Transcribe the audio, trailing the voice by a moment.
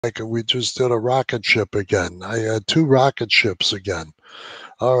like we just did a rocket ship again. I had 2 rocket ships again.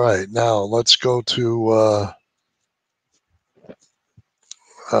 All right, now let's go to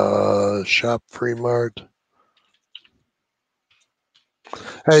Shop Free Mart.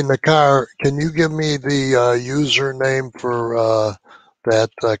 Hey, Nakar, can you give me the username for that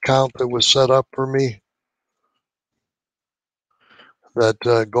account that was set up for me? That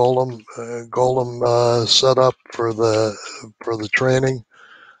Golem set up for the training.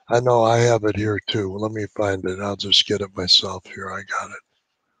 I know I have it here too. Let me find it. I'll just get it myself here. I got it.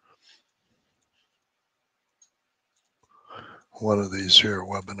 One of these here,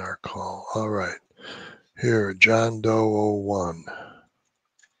 webinar call. All right. Here, John Doe 01.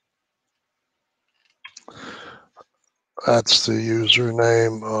 That's the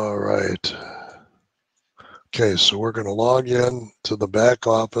username. All right. Okay, so we're going to log in to the back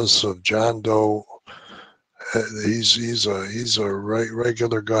office of John Doe. He's a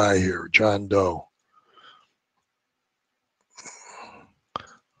regular guy here, John Doe.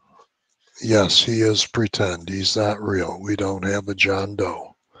 Yes, he is pretend. He's not real. We don't have a John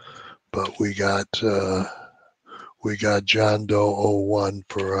Doe, but we got John Doe 01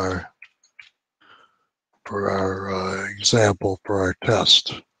 for our example for our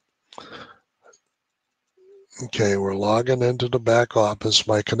test. Okay, we're logging into the back office.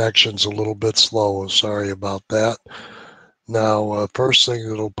 My connection's a little bit slow. Sorry about that. Now, first thing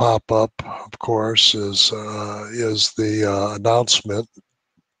that'll pop up, of course, is the announcement.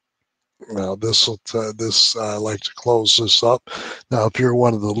 Now, I like to close this up. Now, if you're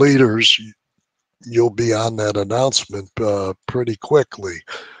one of the leaders, you'll be on that announcement pretty quickly.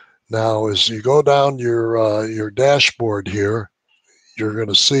 Now, as you go down your dashboard here, you're going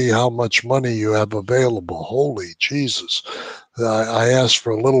to see how much money you have available. Holy Jesus. I asked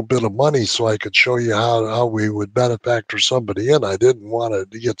for a little bit of money so I could show you how we would benefactor somebody in. I didn't want to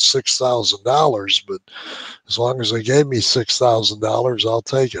get $6,000, but as long as they gave me $6,000, I'll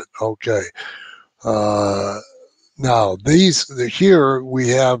take it. Okay. Now, here we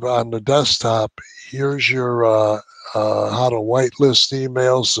have on the desktop, here's your how to whitelist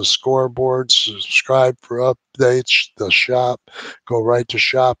emails, the scoreboard, subscribe for updates, the shop, go right to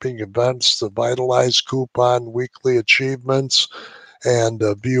shopping, events, the vitalize coupon, weekly achievements, and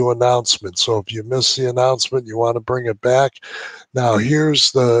view announcements. So if you miss the announcement, you want to bring it back. Now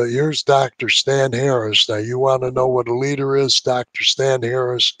here's Dr. Stan Harris. Now you want to know what a leader is? Dr. Stan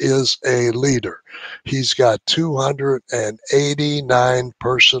Harris is a leader. He's got 289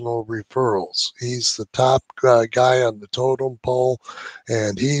 personal referrals. He's the top guy on the totem pole,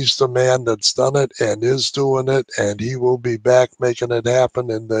 and he's the man that's done it and is doing it, and he will be back making it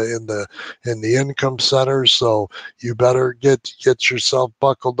happen in the income center. So you better get yourself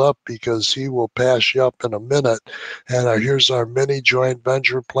buckled up because he will pass you up in a minute. And here's our mini joint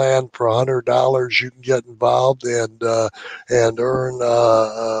venture plan for $100. You can get involved and earn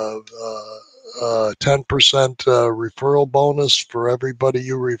 10% referral bonus for everybody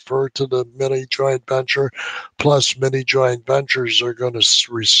you refer to the mini joint venture. Plus, mini joint ventures are going to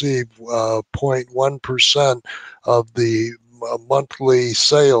receive 0.1% of the monthly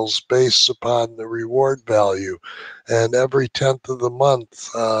sales based upon the reward value. And every 10th of the month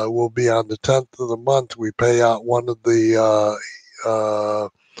will be on the 10th of the month, we pay out one of the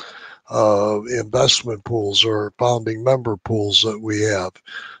investment pools or founding member pools that we have.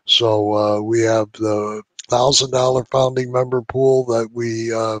 So we have the $1,000 founding member pool that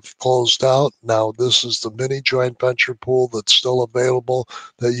we closed out. Now this is the mini joint venture pool that's still available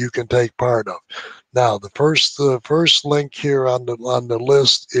that you can take part of. Now the first link here on the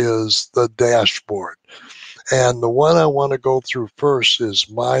list is the dashboard, and the one I want to go through first is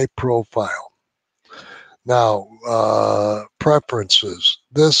my profile. Now, preferences.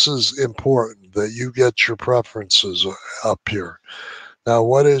 This is important that you get your preferences up here. Now,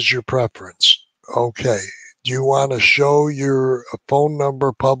 what is your preference? Okay. Do you want to show your phone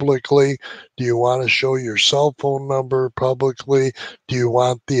number publicly? Do you want to show your cell phone number publicly? Do you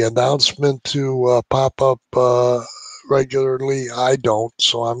want the announcement to pop up regularly? I don't,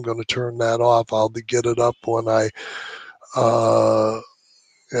 so I'm going to turn that off. I'll get it up when I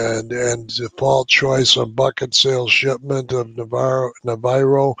and default choice of bucket sales shipment of Navarro.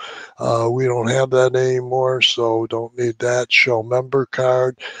 We don't have that anymore, so don't need that. Show member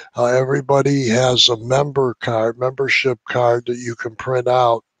card. Everybody has a membership card that you can print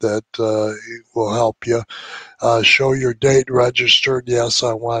out that will help you. Show your date registered. Yes,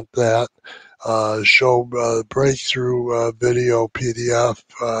 I want that. Show breakthrough video PDF.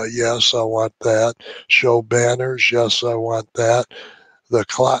 Yes, I want that. Show banners. Yes, I want that.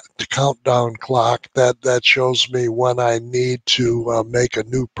 countdown clock that shows me when I need to make a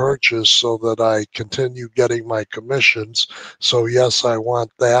new purchase so that I continue getting my commissions. So yes, I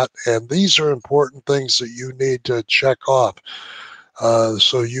want that. And these are important things that you need to check off.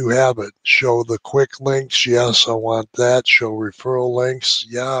 So you have it. Show the quick links. Yes, I want that. Show referral links.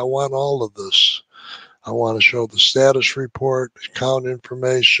 Yeah, I want all of this. I want to show the status report, account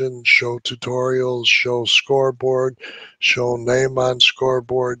information, show tutorials, show scoreboard, show name on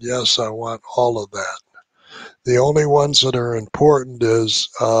scoreboard. Yes, I want all of that. The only ones that are important is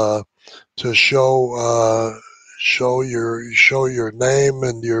to show your name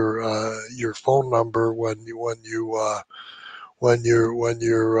and your phone number when you're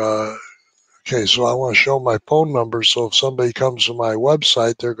okay. So I want to show my phone number. So if somebody comes to my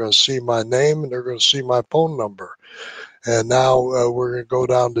website, they're going to see my name and they're going to see my phone number. And now we're going to go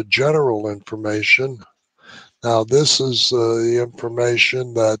down to general information. Now this is the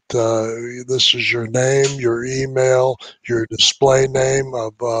information that this is your name, your email, your display name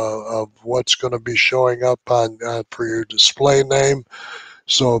of what's going to be showing up on for your display name.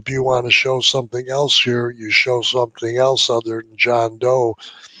 So if you want to show something else here, you show something else other than John Doe.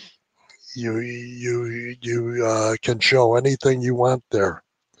 You can show anything you want there.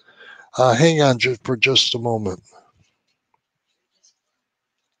 Hang on for just a moment.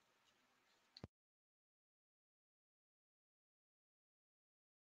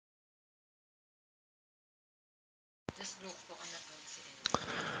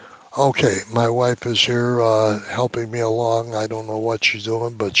 Okay, my wife is here helping me along. I don't know what she's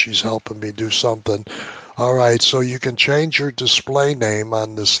doing, but she's helping me do something. All right, so you can change your display name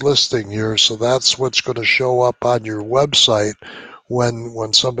on this listing here. So that's what's going to show up on your website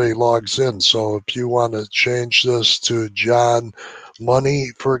when somebody logs in. So if you want to change this to John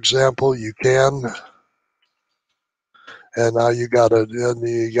Money, for example, you can. And now you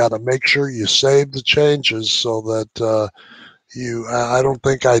gotta make sure you save the changes so that I don't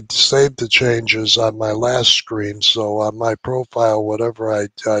think I saved the changes on my last screen. So on my profile, whatever I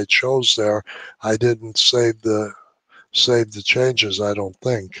chose there, I didn't save the changes. I don't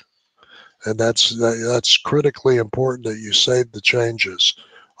think, and that's critically important that you save the changes.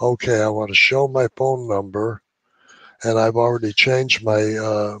 Okay, I want to show my phone number, and I've already changed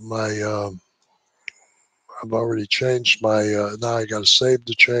I've already changed my. Now I got to save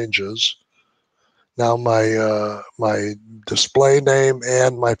the changes. Now my display name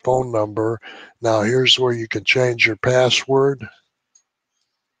and my phone number. Now here's where you can change your password.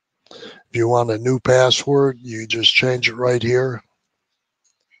 If you want a new password, you just change it right here.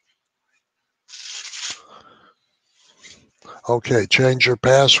 Okay, change your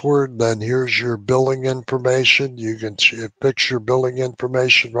password. Then here's your billing information. You can fix your billing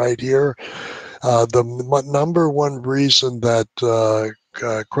information right here. The number one reason that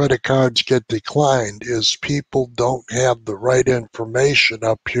credit cards get declined is people don't have the right information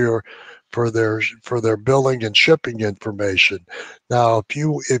up here for their billing and shipping information. Now, if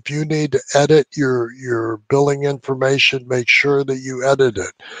you need to edit your billing information, make sure that you edit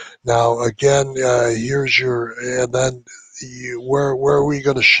it. Now, again, here's your and then where are we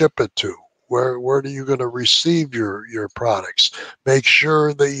going to ship it to? Where are you going to receive your products? Make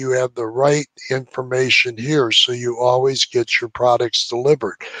sure that you have the right information here so you always get your products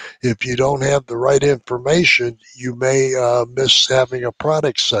delivered. If you don't have the right information, you may miss having a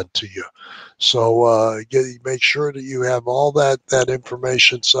product sent to you. So make sure that you have all that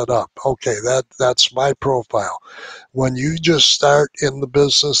information set up. Okay, that's my profile. When you just start in the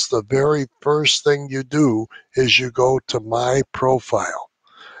business, the very first thing you do is you go to my profile.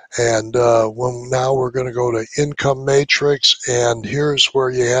 And now we're going to go to income matrix, and here's where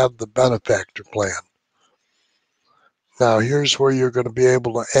you have the benefactor plan. Now here's where you're going to be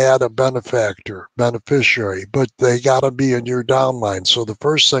able to add a beneficiary, but they got to be in your downline. So the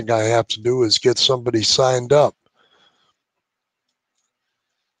first thing I have to do is get somebody signed up.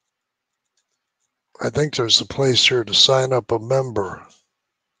 I think there's a place here to sign up a member.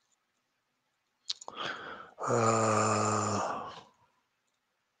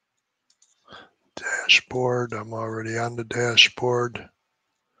 Dashboard. I'm already on the dashboard.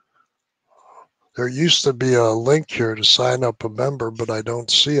 There used to be a link here to sign up a member, but I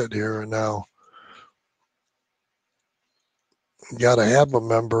don't see it here now. You got to have a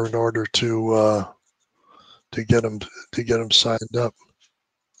member in order to get them signed up.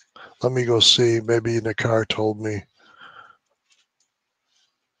 Let me go see. Maybe Nakar told me.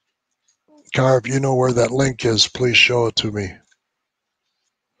 Car, if you know where that link is, please show it to me.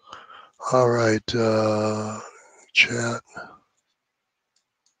 All right, chat.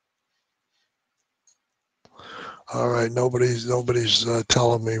 All right, nobody's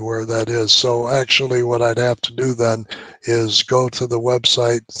telling me where that is. So actually, what I'd have to do then is go to the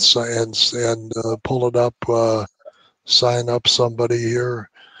website and pull it up, sign up somebody here,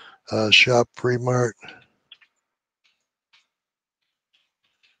 shop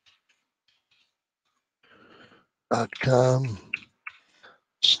freemart.com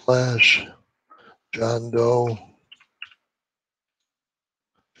slash John Doe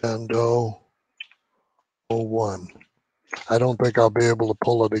John Doe 01. I don't think I'll be able to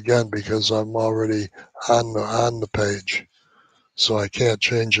pull it again because I'm already on the page, so I can't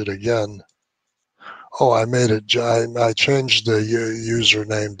change it again. Oh, I made it. I changed the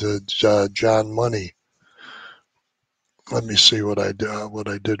username to John Money. Let me see what I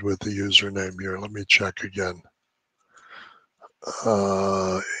did with the username here. Let me check again.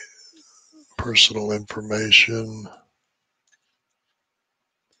 Uh, Personal information,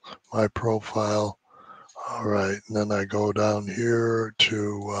 my profile. All right, and then I go down here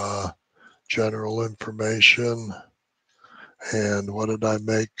to general information. And what did I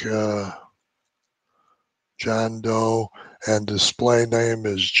make? John Doe, and display name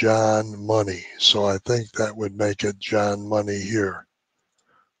is John Money. So I think that would make it John Money here.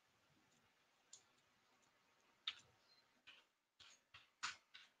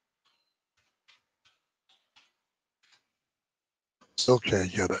 Still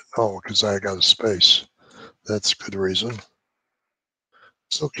can't get it. Oh, because I got a space. That's a good reason.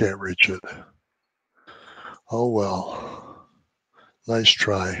 Still can't reach it. Oh well. Nice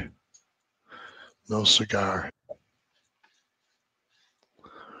try. No cigar.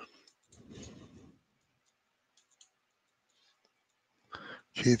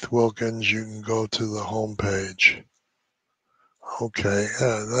 Keith Wilkins, you can go to the home page. Okay,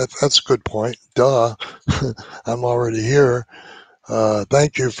 that's a good point. Duh. I'm already here.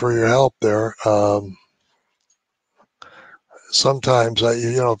 Thank you for your help there. Sometimes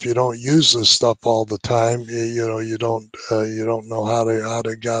if you don't use this stuff all the time, you don't know how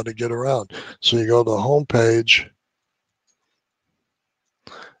to get around. So you go to the home page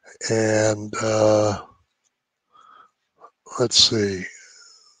and let's see,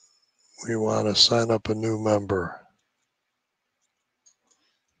 we want to sign up a new member.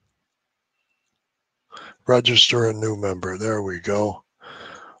 Register a new member. There we go.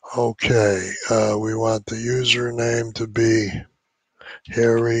 Okay, we want the username to be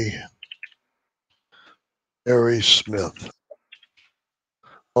Harry Smith.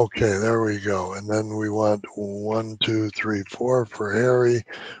 Okay, there we go. And then we want 1, 2, 3, 4 for Harry.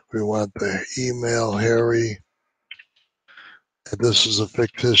 We want the email Harry. And this is a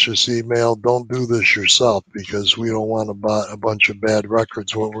fictitious email. Don't do this yourself because we don't want a bunch of bad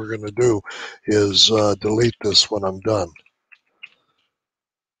records. What we're going to do is delete this when I'm done.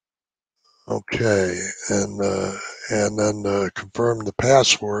 Okay, and then confirm the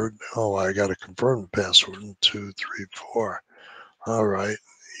password. Oh, I got to confirm the password. 1, 2, 3, 4. All right.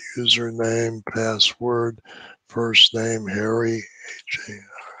 Username, password, first name Harry, Hay,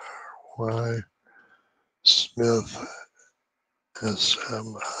 Smith,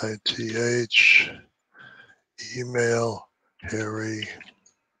 Smith, email Harry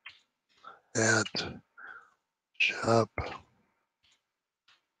at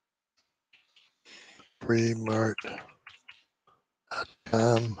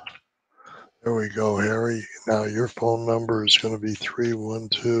shopfreemart.com. There we go, Harry. Now your phone number is going to be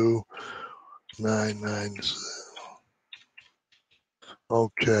 312-996.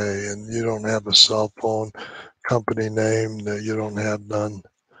 Okay, and you don't have a cell phone. Company name, you don't have none.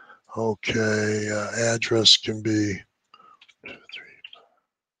 Okay, address can be 2, 3,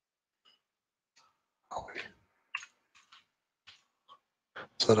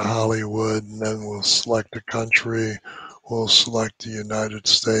 set of Hollywood, and then we'll select a country. We'll select the United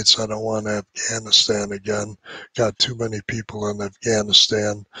States. I don't want Afghanistan again. Got too many people in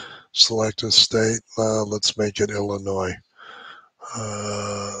Afghanistan. Select a state. Let's make it Illinois.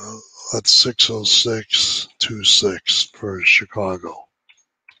 That's 60626 for Chicago.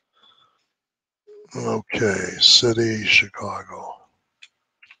 Okay, city, Chicago.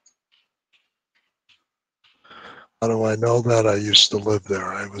 How do I know that? I used to live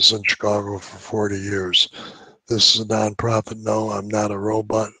there. I was in Chicago for 40 years. This is a nonprofit. No, I'm not a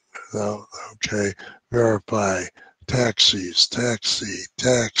robot. No, okay. Verify. Taxis, taxi,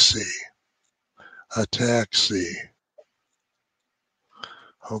 taxi, a taxi.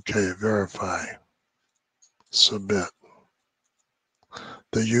 Okay, verify. Submit.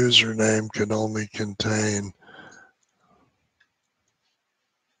 The username can only contain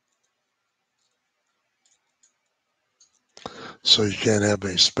so you can't have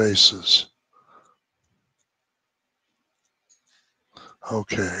any spaces.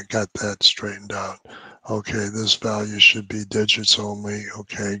 Okay, I got that straightened out. Okay, this value should be digits only.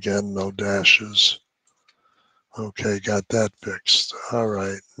 Okay, again, no dashes. Okay, got that fixed. All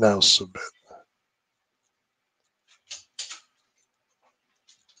right, now submit.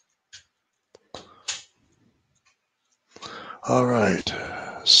 All right,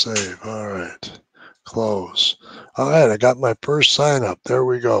 save. All right, close. All right, I got my first sign up. There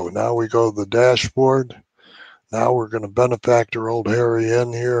we go. Now we go to the dashboard. Now we're going to benefactor old Harry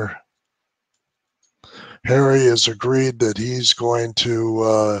in here. Harry has agreed that he's going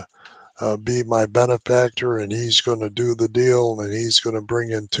to be my benefactor and he's going to do the deal and he's going to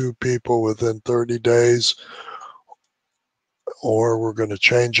bring in 2 people within 30 days, or we're going to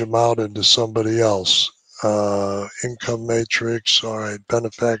change him out into somebody else. Income matrix. All right,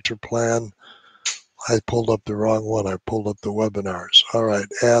 benefactor plan. I pulled up the wrong one. I pulled up the webinars. All right,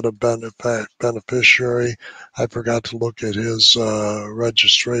 add a beneficiary. I forgot to look at his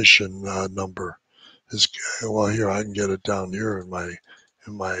registration number. Well, here I can get it down here in my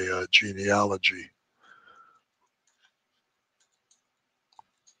genealogy.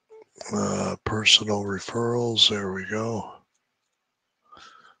 Personal referrals. There we go.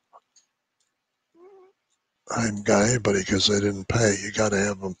 I haven't got anybody because they didn't pay. You got to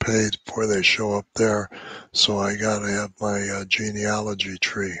have them paid before they show up there. So I got to have my genealogy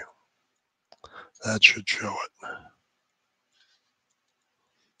tree. That should show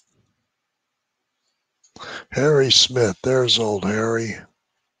it. Harry Smith. There's old Harry.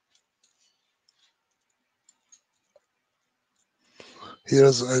 It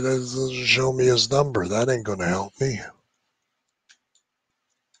doesn't show me his number. That ain't going to help me.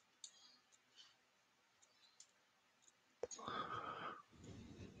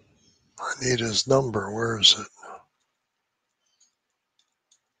 I need his number. Where is it?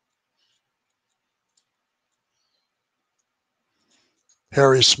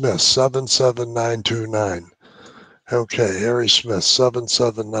 Harry Smith, 77929. Okay, Harry Smith,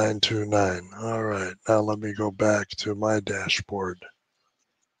 77929. All right, now let me go back to my dashboard.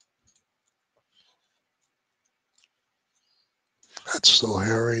 That's still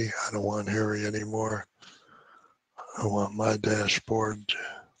Harry. I don't want Harry anymore. I want my dashboard.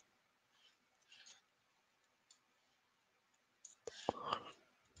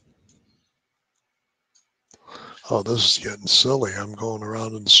 Oh, this is getting silly. I'm going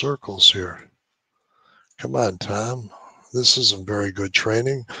around in circles here. Come on, Tom. This isn't very good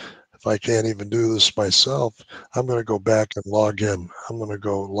training. If I can't even do this myself, I'm going to go back and log in. I'm going to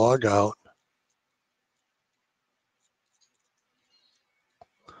go log out.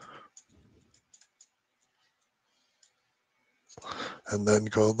 And then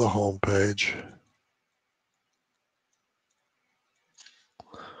go to the home page.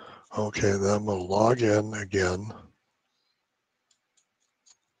 Okay, then I'm going to log in again.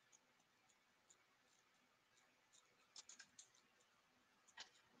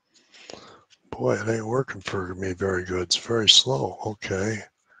 Boy, it ain't working for me very good. It's very slow. Okay.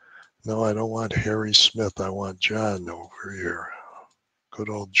 No, I don't want Harry Smith. I want John over here. Good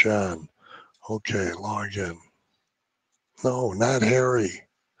old John. Okay, log in. No, not Harry.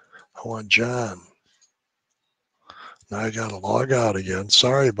 I want John. Now I got to log out again.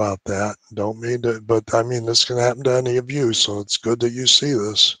 Sorry about that. Don't mean to, but I mean, this can happen to any of you, so it's good that you see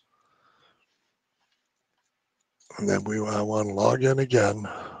this. And then I want to log in again.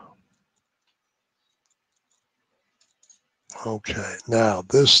 Okay, now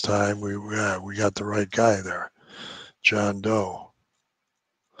this time we got the right guy there, John Doe.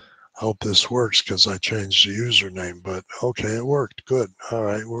 I hope this works because I changed the username, but okay, it worked. Good. All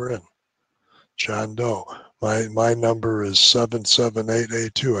right, we're in. John Doe. My number is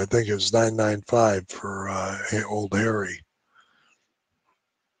 77882. I think it was 995 for old Harry.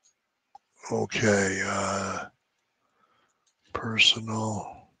 Okay,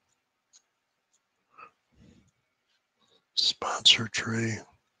 personal sponsor tree.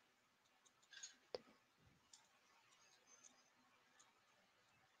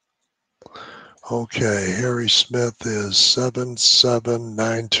 Okay, Harry Smith is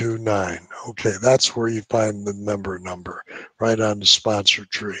 77929. Okay, that's where you find the member number, right on the sponsor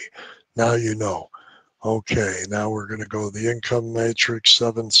tree. Now you know. Okay, now we're going to go to the income matrix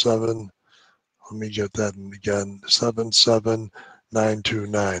 77. Let me get that in again.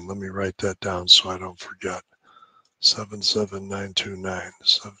 77929. Let me write that down so I don't forget. 77929.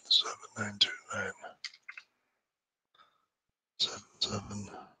 77929.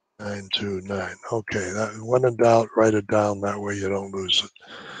 77929. Okay, that when in doubt, write it down. That way you don't lose it.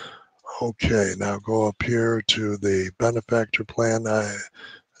 Okay, now go up here to the benefactor plan.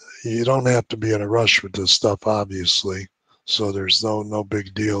 You don't have to be in a rush with this stuff, obviously. So there's no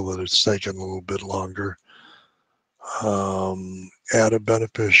big deal that it's taken a little bit longer. Add a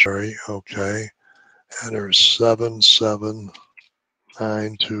beneficiary. Okay. Enter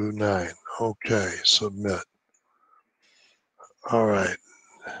 77929. Okay. Submit. All right.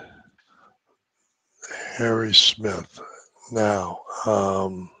 Harry Smith. Now,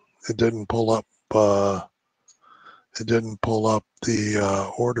 it didn't pull up. It didn't pull up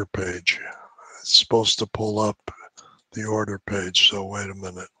the order page. It's supposed to pull up the order page. So wait a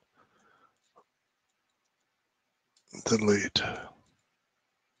minute. Delete.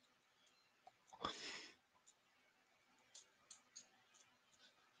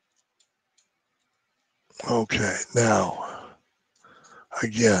 Okay, now,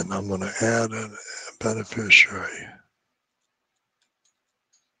 again, I'm going to add a beneficiary.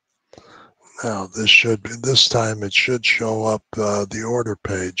 Now, this time it should show up the order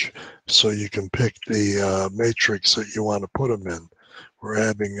page so you can pick the matrix that you want to put them in. We're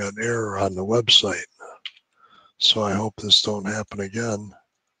having an error on the website. So I hope this don't happen again.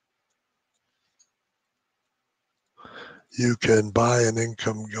 You can buy an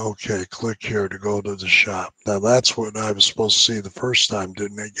income. Okay, click here to go to the shop. Now that's what I was supposed to see the first time.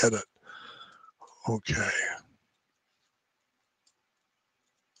 Didn't I get it? Okay.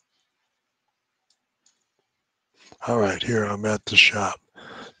 All right, here I'm at the shop.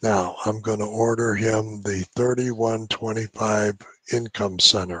 Now I'm going to order him the 3125 Income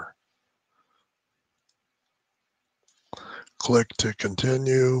Center. Click to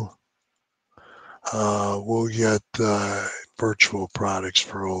continue. We'll get virtual products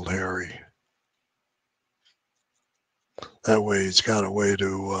for old Harry. That way he's got a way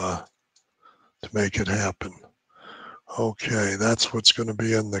to make it happen. Okay, that's what's going to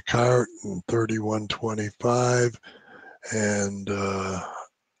be in the cart, and 3125, and I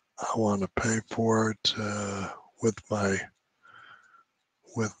want to pay for it with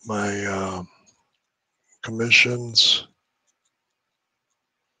my commissions.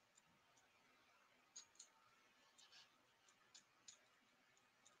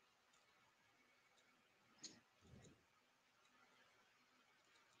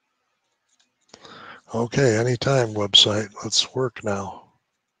 Okay, anytime website. Let's work now.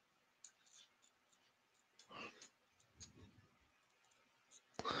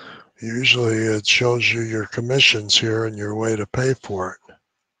 Usually it shows you your commissions here and your way to pay for it.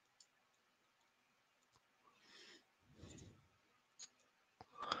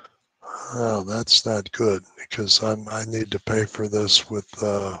 Oh, that's not good because I need to pay for this with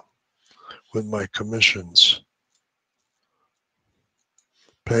my commissions.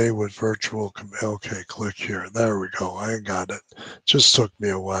 Pay with virtual. Okay, click here. There we go. I got it. Just took me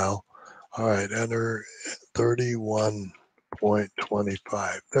a while. All right, enter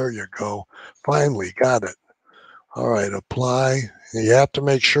 31.25. There you go. Finally got it. All right, apply. You have to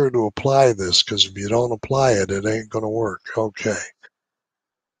make sure to apply this because if you don't apply it, it ain't going to work. Okay.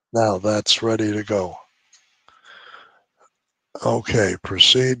 Now that's ready to go. Okay,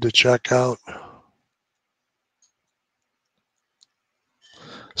 proceed to checkout.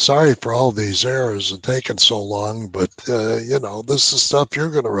 Sorry for all these errors and taking so long, but you know, this is stuff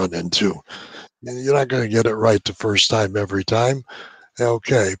you're going to run into. You're not going to get it right the first time every time.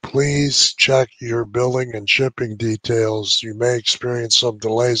 Okay, please check your billing and shipping details. You may experience some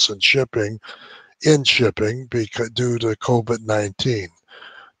delays in shipping because due to COVID-19.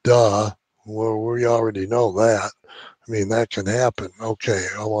 Duh. Well, we already know that. I mean, that can happen. Okay,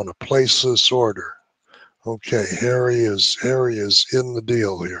 I want to place this order. Okay, Harry is in the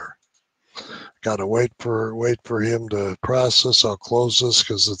deal here. Got to wait for him to process. I'll close this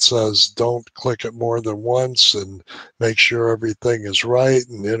because it says don't click it more than once and make sure everything is right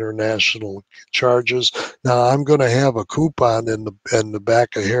and international charges. Now I'm going to have a coupon in the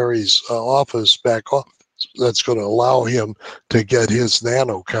back of Harry's back office that's going to allow him to get his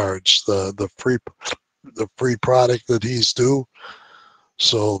nano cards, the free product that he's due.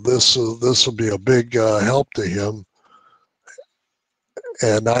 So this will be a big help to him.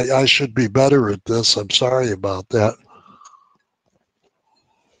 And I should be better at this. I'm sorry about that.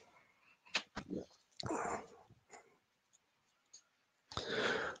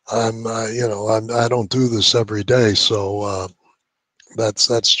 I don't do this every day, so that's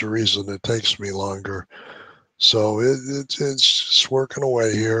the reason it takes me longer. So it's just working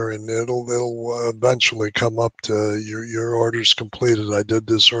away here, and it'll eventually come up to your orders completed. I did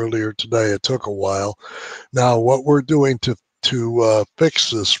this earlier today. It took a while. Now, what we're doing to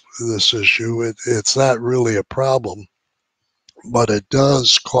fix this issue, it's not really a problem. but it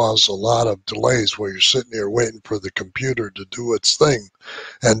does cause a lot of delays where you're sitting here waiting for the computer to do its thing.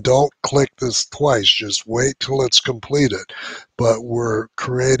 And don't click this twice, just wait till it's completed. But we're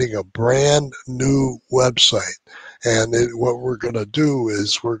creating a brand new website. And what we're going to do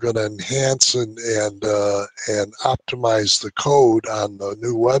is we're going to enhance and optimize the code on the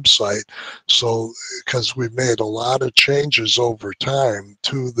new website. So, because we've made a lot of changes over time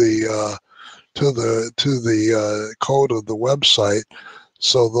to the code of the website.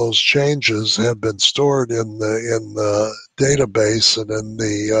 So those changes have been stored in the database and in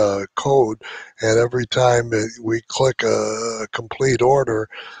the code. And every time we click a complete order,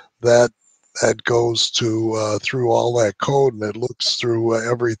 that that goes to through all that code, and it looks through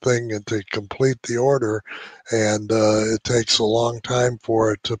everything and to complete the order, and it takes a long time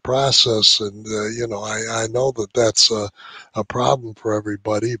for it to process. And I know that that's a problem for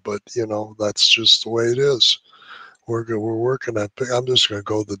everybody, but that's just the way it is. We're working at. I'm just going to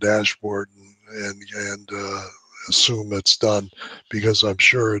go to the dashboard and assume it's done because I'm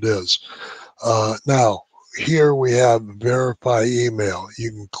sure it is. Now, here we have verify email.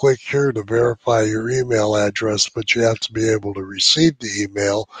 You can click here to verify your email address, but you have to be able to receive the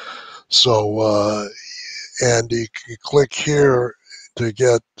email. So, and you can click here to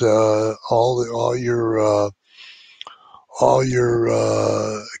get all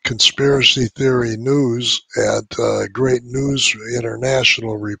your conspiracy theory news at Great News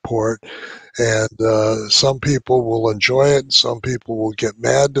International Report. And some people will enjoy it, and some people will get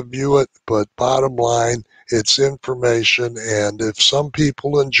mad to view it. But bottom line, it's information. And if some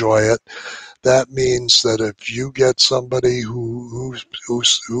people enjoy it, that means that if you get somebody who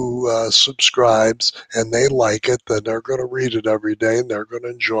subscribes and they like it, then they're going to read it every day and they're going to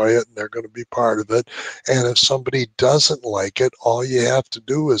enjoy it and they're going to be part of it. And if somebody doesn't like it, all you have to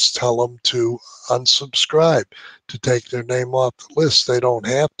do is tell them to unsubscribe, to take their name off the list. They don't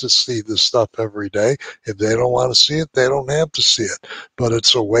have to see the stuff every day. If they don't want to see it, they don't have to see it. But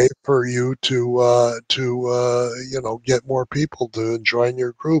it's a way for you to get more people to join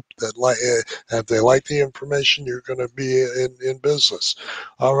your group that like. If they like the information, you're going to be in business.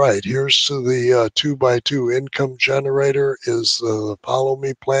 All right, here's to the 2x2 income generator is the follow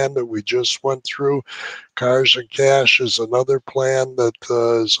me plan that we just went through. Cars and Cash is another plan that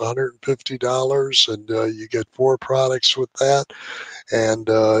is $150, and you get 4 products with that. And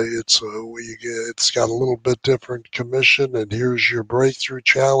it's got a little bit different commission. And here's your breakthrough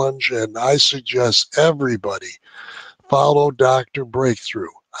challenge. And I suggest everybody follow Dr. Breakthrough.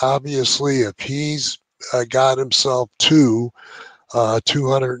 Obviously, if he's got himself to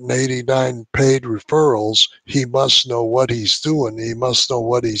 289 paid referrals, he must know what he's doing. He must know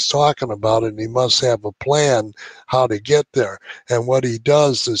what he's talking about, and he must have a plan how to get there. And what he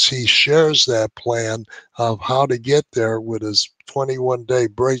does is he shares that plan of how to get there with his 21-day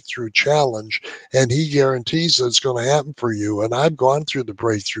breakthrough challenge, and he guarantees that it's going to happen for you. And I've gone through the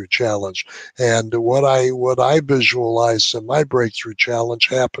breakthrough challenge, and what I visualized in my breakthrough challenge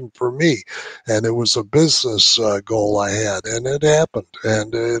happened for me, and it was a business goal I had, and it happened,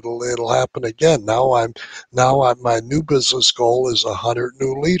 and it'll happen again. Now my new business goal is 100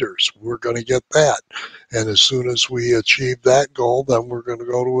 new leaders. We're going to get that, and as soon as we achieve that goal, then we're going to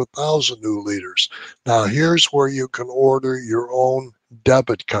go to 1,000 new leaders. Now here's where you can order your own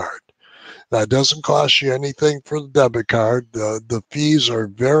debit card. That doesn't cost you anything for the debit card. The fees are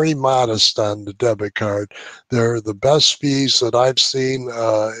very modest on the debit card. They're the best fees that I've seen,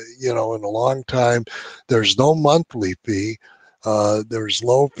 in a long time. There's no monthly fee. There's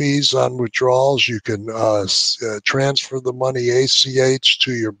low fees on withdrawals. You can transfer the money ACH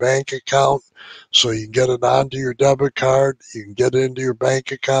to your bank account, so you can get it onto your debit card. You can get it into your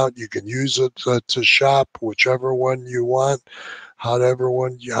bank account. You can use it to shop, whichever one you want, however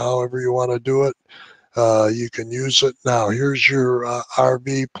you want to do it. You can use it. Now, here's your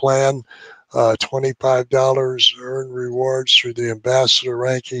RV plan. $25 earn rewards through the ambassador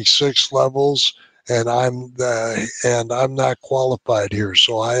ranking 6 levels, and I'm not qualified here,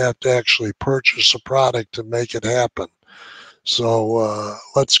 so I have to actually purchase a product to make it happen. So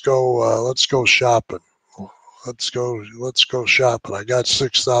let's go shopping. Let's go shopping. I got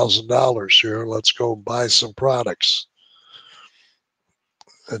 $6,000 here. Let's go buy some products.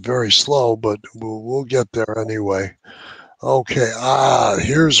 Very slow, but we'll get there anyway. Okay,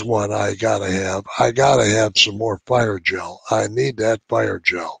 here's one I gotta have. I gotta have some more fire gel. I need that fire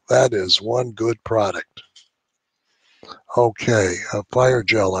gel. That is one good product. Okay, fire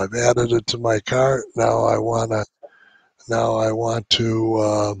gel. I've added it to my cart. Now I want to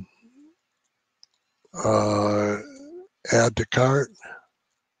uh, add to cart.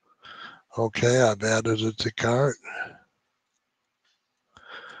 Okay, I've added it to cart.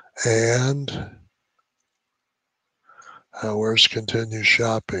 And where's continue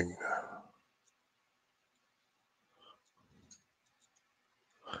shopping?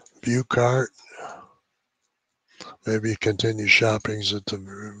 View cart. Maybe continue shopping's at the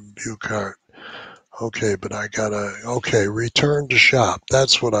view cart. Okay, but I gotta, okay, return to shop.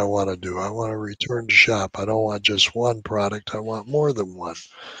 That's what I want to do. I want to return to shop. I don't want just one product. I want more than one.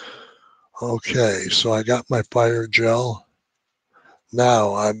 Okay, so I got my fire gel.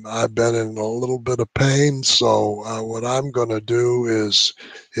 Now I've been in a little bit of pain, so what I'm going to do is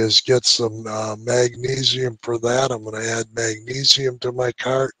get some magnesium for that. I'm going to add magnesium to my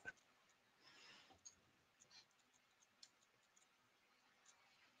cart.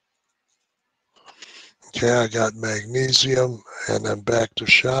 Okay, I got magnesium, and then back to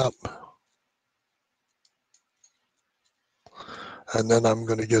shop. And then I'm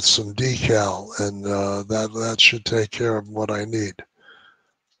going to get some decal, and that should take care of what I need.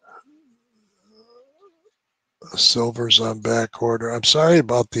 Silver's on back order. I'm sorry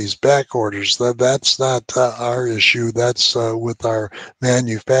about these back orders. That's not our issue. That's with our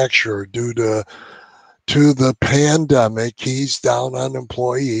manufacturer due to the pandemic. He's down on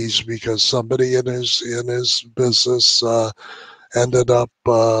employees because somebody in his business ended up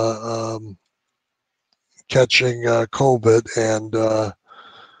catching COVID, and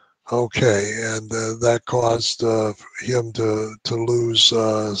okay, and that caused him to lose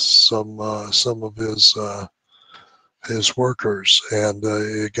some of his workers, and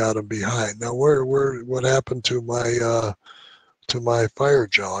it got him behind. Now, what happened to my fire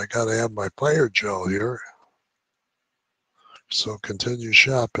gel? I got to have my fire gel here. So continue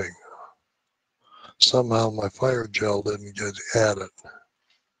shopping. Somehow my fire gel didn't get added.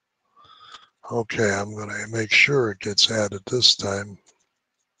 Okay, I'm going to make sure it gets added this time.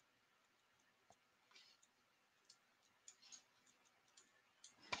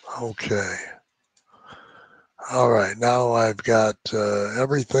 Okay. All right, now I've got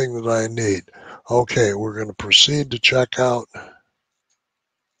everything that I need. Okay, we're going to proceed to checkout.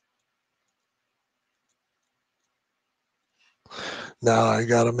 Now I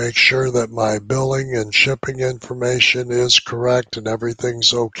got to make sure that my billing and shipping information is correct and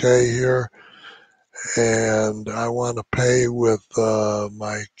everything's okay here. And I want to pay with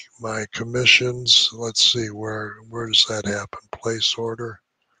my commissions. Let's see, where does that happen? Place order.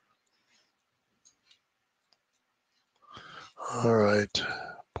 All right,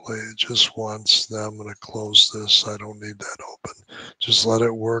 play it just once. Now I'm going to close this. I don't need that open. Just let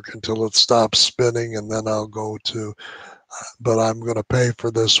it work until it stops spinning, and then I'll go to, but I'm going to pay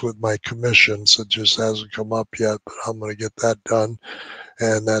for this with my commissions. It just hasn't come up yet, but I'm going to get that done.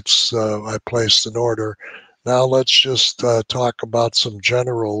 And that's, I placed an order. Now let's just talk about some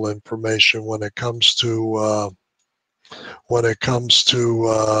general information when it comes to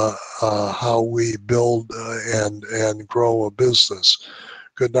how we build and grow a business.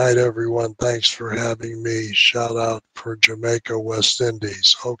 Good night, everyone. Thanks for having me. Shout out for Jamaica, West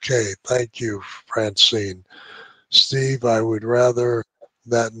Indies. Okay, thank you, Francine. Steve, I would rather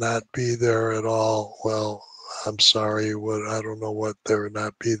that not be there at all. Well, I'm sorry. I don't know what there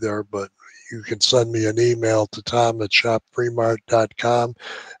not be there, but you can send me an email to tom@shopfreemart.com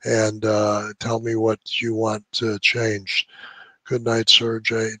and tell me what you want to change. Good night,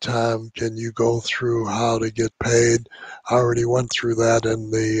 Sergey. Tom, can you go through how to get paid? I already went through that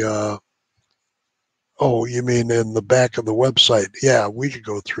in the, oh, you mean in the back of the website? Yeah, we could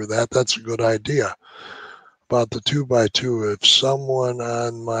go through that. That's a good idea. About the 2x2, if someone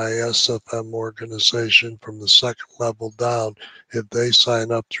on my SFM organization from the second level down, if they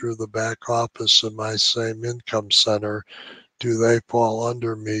sign up through the back office in my same income center, do they fall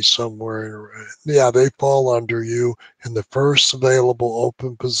under me somewhere? Yeah, they fall under you in the first available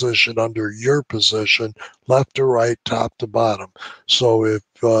open position under your position, left to right, top to bottom. So if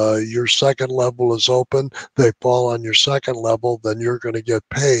your second level is open, they fall on your second level, then you're going to get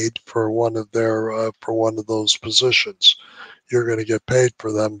paid for one of those positions. You're going to get paid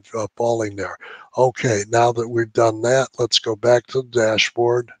for them falling there. Okay, now that we've done that, let's go back to the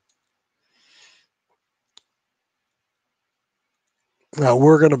dashboard. Now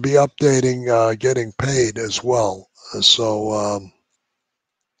we're going to be updating getting paid as well. So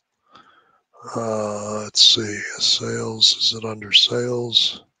let's see, sales, is it under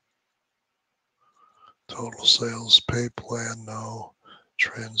sales? Total sales, pay plan, no.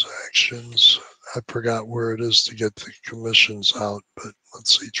 Transactions, I forgot where it is to get the commissions out, but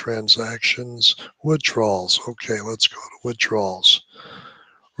let's see, transactions, withdrawals. Okay, let's go to withdrawals.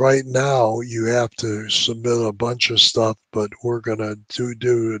 Right now, you have to submit a bunch of stuff, but we're going to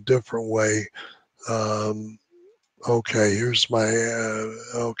do a different way. Okay, here's my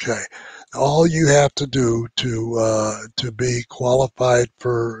okay. All you have to do to be qualified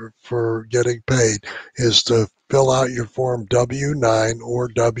for getting paid is to fill out your form W-9 or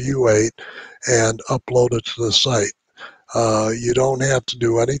W-8 and upload it to the site. You don't have to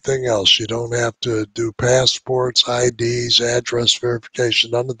do anything else. You don't have to do passports, IDs, address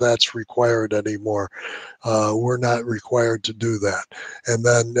verification. None of that's required anymore. We're not required to do that. And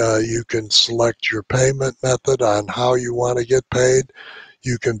then you can select your payment method on how you want to get paid.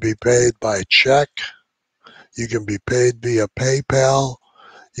 You can be paid by check. You can be paid via PayPal.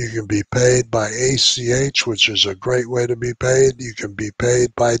 You can be paid by ACH, which is a great way to be paid. You can be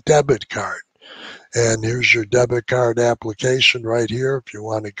paid by debit card. And here's your debit card application right here. If you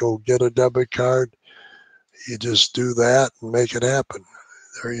want to go get a debit card, you just do that and make it happen.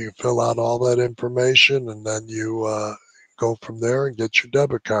 There you fill out all that information, and then you go from there and get your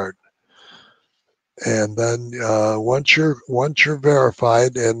debit card. And then once you're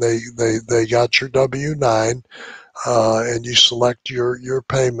verified and they got your W-9 and you select your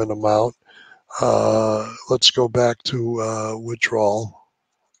payment amount. Let's go back to withdrawal.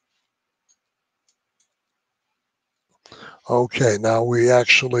 Okay, now we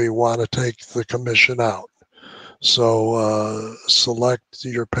actually want to take the commission out. So select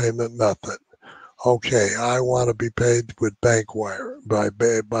your payment method. Okay, I want to be paid with BankWire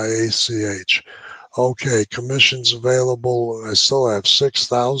by ACH. Okay, commissions available. I still have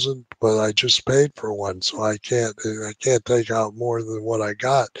 6,000, but I just paid for one, so I can't take out more than what I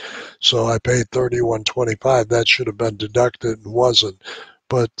got. So I paid 31.25. That should have been deducted and wasn't.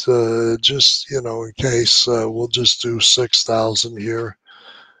 But just in case, we'll just do 6,000 here.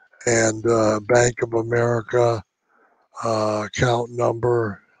 And Bank of America account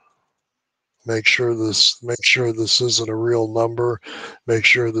number. Make sure this isn't a real number. Make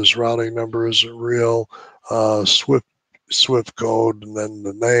sure this routing number isn't real. Swift code, and then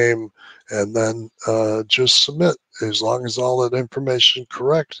the name, and then just submit. As long as all that information is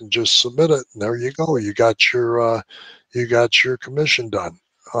correct, and just submit it. And there you go. You got your commission done.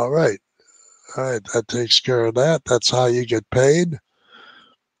 All right. All right. That takes care of that. That's how you get paid.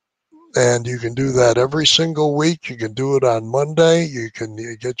 And you can do that every single week. You can do it on Monday. You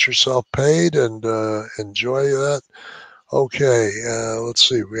get yourself paid and enjoy that. Okay, let's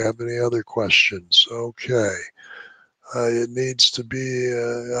see. We have any other questions? Okay. It needs to be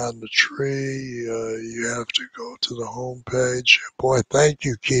on the tree. You have to go to the home page. Boy, thank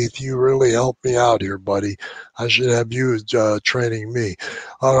you, Keith. You really helped me out here, buddy. I should have you training me.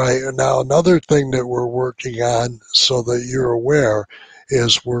 All right. Now, another thing that we're working on, so that you're aware,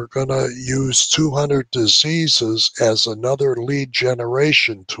 is we're going to use 200 diseases as another lead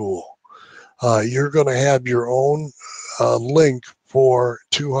generation tool. You're going to have your own link for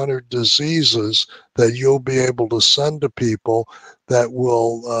 200 diseases that you'll be able to send to people that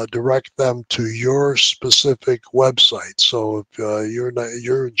will direct them to your specific website. So if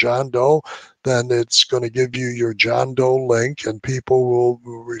you're John Doe, then it's going to give you your John Doe link, and people will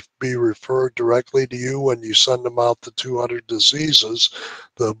be referred directly to you when you send them out the 200 diseases,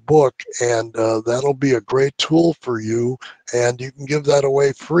 the book, and that'll be a great tool for you, and you can give that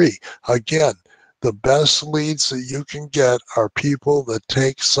away free. Again, the best leads that you can get are people that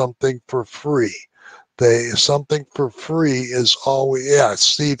take something for free. Something for free is always, yeah,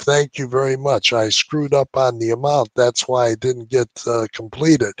 Steve, thank you very much. I screwed up on the amount. That's why I didn't get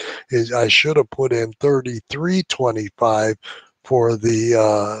completed. I should have put in 33.25 for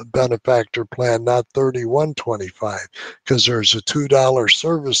the benefactor plan, not 31.25, because there's a $2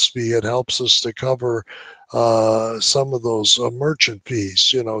 service fee. It helps us to cover some of those merchant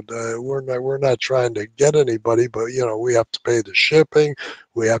fees. We're not trying to get anybody, but we have to pay the shipping,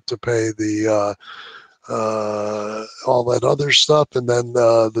 we have to pay the all that other stuff, and then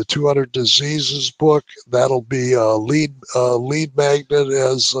the 200 diseases book, that'll be a lead magnet,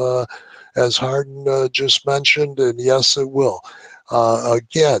 as Hardin just mentioned, and yes, it will.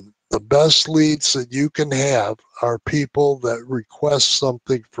 Again, the best leads that you can have are people that request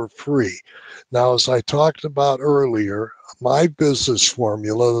something for free. Now, as I talked about earlier, my business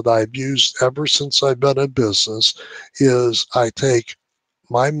formula that I've used ever since I've been in business is I take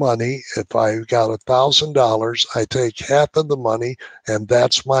my money. If I got $1,000, I take half of the money, and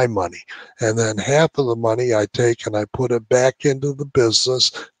that's my money. And then half of the money I take and I put it back into the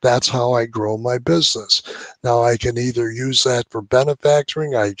business. That's how I grow my business. Now, I can either use that for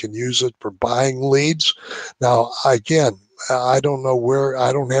benefactoring, I can use it for buying leads. Now, again, I don't know where,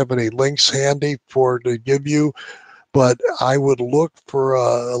 I don't have any links handy to give you, but I would look for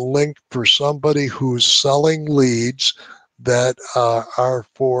a link for somebody who's selling leads that are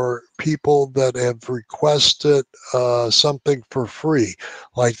for people that have requested something for free,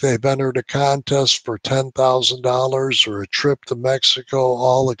 like they've entered a contest for $10,000 or a trip to Mexico,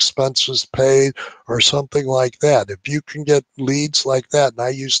 all expenses paid, or something like that. If you can get leads like that, and I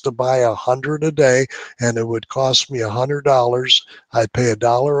used to buy 100 a day, and it would cost me $100. I'd pay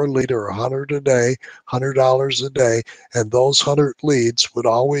 $1 a lead or 100 a day, $100 a day, and those 100 leads would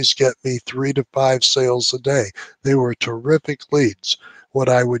always get me 3 to 5 sales a day. They were terrific leads. What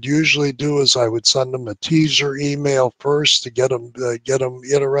I would usually do is I would send them a teaser email first to get them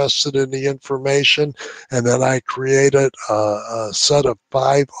interested in the information, and then I created a set of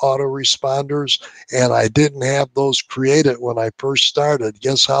 5 autoresponders, and I didn't have those created when I first started.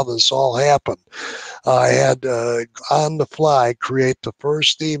 Guess how this all happened? I had on the fly create the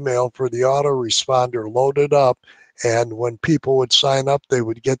first email for the autoresponder, load it up, and when people would sign up, they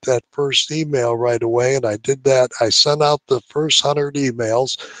would get that first email right away. And I did that. I sent out the first 100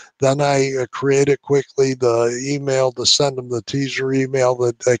 emails. Then I created quickly the email to send them the teaser email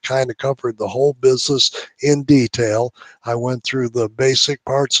that kind of covered the whole business in detail. I went through the basic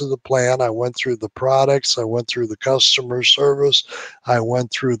parts of the plan. I went through the products. I went through the customer service. I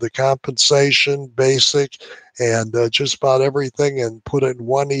went through the compensation, basic, and just about everything, and put it in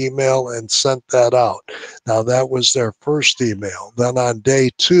one email and sent that out. Now, that was their first email. Then on day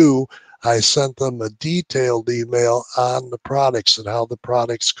 2, I sent them a detailed email on the products and how the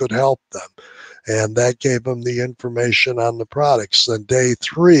products could help them. And that gave them the information on the products. Then day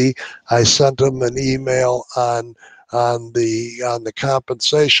 3, I sent them an email on the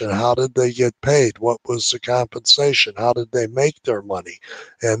compensation. How did they get paid? What was the compensation? How did they make their money?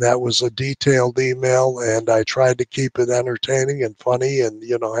 And that was a detailed email, and I tried to keep it entertaining and funny, and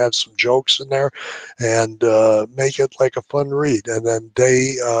have some jokes in there, and make it like a fun read. And then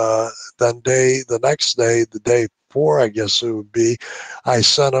the next day, the day 4, I guess it would be, I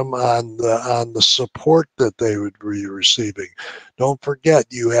sent them on the support that they would be receiving. Don't forget,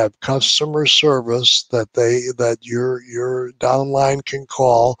 you have customer service that your downline can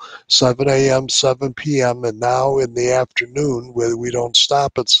call 7 a.m., 7 p.m., and now in the afternoon, we don't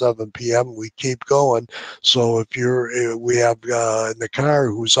stop at 7 p.m. We keep going. So if we have in the car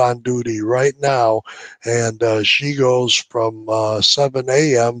who's on duty right now, and she goes from 7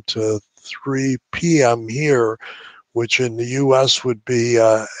 a.m. to 3 p.m. here, which in the U.S. would be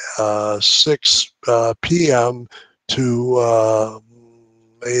 6 p.m. to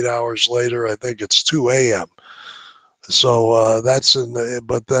 8 hours later. I think it's 2 a.m. So that's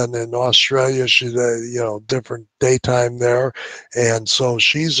but then in Australia, she's different daytime there, and so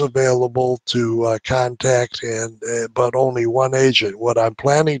she's available to contact, but only one agent. What I'm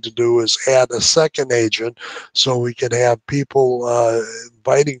planning to do is add a second agent, so we can have people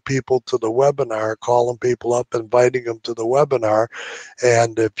inviting people to the webinar, calling people up, inviting them to the webinar.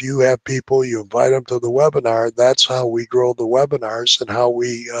 And if you have people, you invite them to the webinar. That's how we grow the webinars and how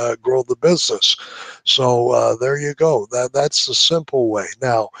we grow the business. So there you go. That's the simple way.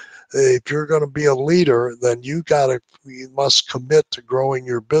 Now, if you're going to be a leader, then you must commit to growing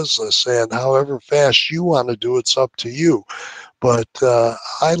your business. And however fast you want to do it's up to you. But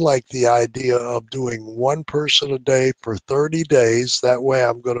I like the idea of doing one person a day for 30 days. That way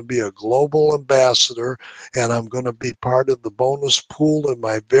I'm going to be a global ambassador, and I'm going to be part of the bonus pool in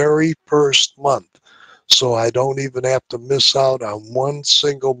my very first month. So I don't even have to miss out on one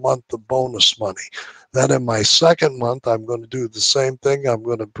single month of bonus money. Then in my second month, I'm going to do the same thing. I'm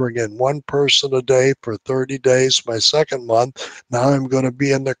going to bring in one person a day for 30 days. My second month, now I'm going to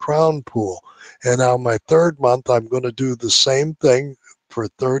be in the crown pool. And now my third month, I'm going to do the same thing for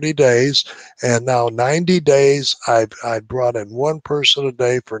 30 days. And now 90 days, I brought in one person a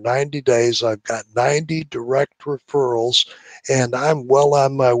day for 90 days. I've got 90 direct referrals, and I'm well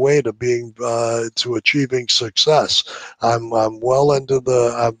on my way to being to achieving success. I'm well into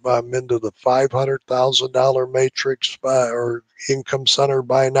I'm into the $500,000 matrix or income center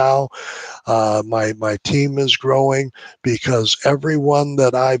by now. My team is growing because everyone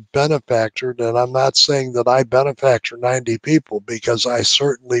that I benefactored, and I'm not saying that I benefactor 90 people, because I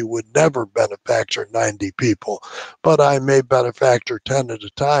certainly would never benefactor 90 people, but I may benefactor 10 at a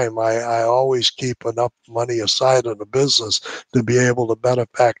time. I always keep enough money aside in a business to be able to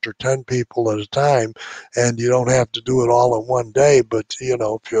benefactor 10 people at a time, and you don't have to do it all in one day. But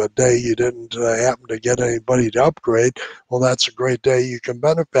if a day you didn't happen to get anybody to upgrade, well, that's a great day. You can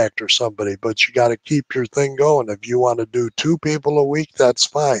benefactor somebody, but you got to keep your thing going. If you want to do 2 people a week, that's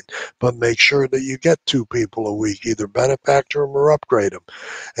fine, but make sure that you get 2 people a week, either benefactor them or upgrade them. upgrade them.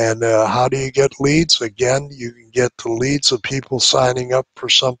 And how do you get leads? Again, you can get the leads of people signing up for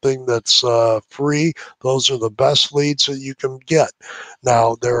something that's free. Those are the best leads that you can get.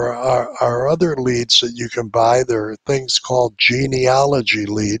 Now, there are other leads that you can buy. There are things called genealogy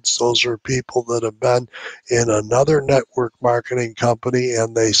leads. Those are people that have been in another network marketing company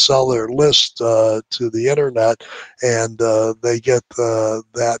and they sell their list to the internet, and they get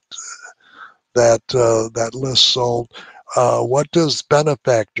that list sold. What does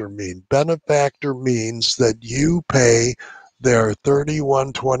benefactor mean? Benefactor means that you pay their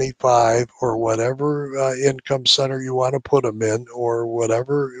 3125 or whatever income center you want to put them in, or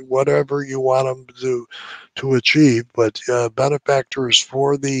whatever you want them to achieve. But benefactor is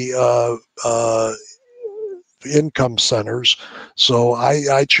for the income centers. So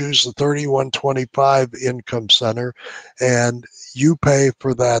I choose the 3125 income center, and you pay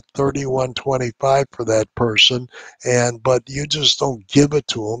for that 3125 for that person, but you just don't give it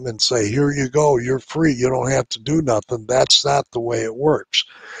to them and say, here you go, you're free, you don't have to do nothing. That's not the way it works.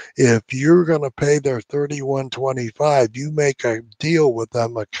 If you're going to pay their 3125, you make a deal with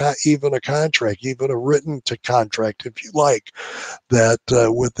them, even a contract, even a written to contract if you like, that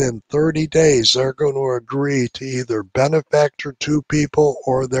within 30 days they're going to agree to either benefactor two people,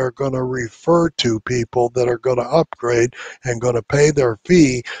 or they're going to refer to people that are going to upgrade and going to pay their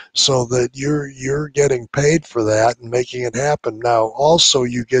fee, so that you're getting paid for that and making it happen. Now, also,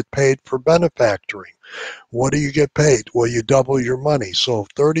 you get paid for benefactoring. What do you get paid? Well, you double your money. So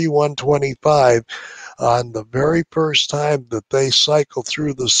 3125, on the very first time that they cycle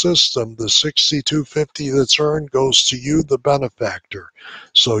through the system, the 6250 that's earned goes to you, the benefactor.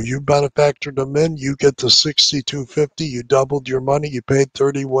 So you benefactored them in, you get the 6250, you doubled your money, you paid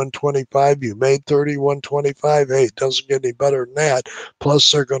 3125, you made 3125. Hey, it doesn't get any better than that. Plus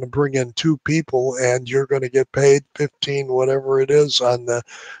they're going to bring in two people and you're going to get paid 15, whatever it is, on the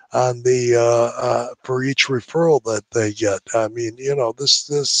for each referral that they get. I mean,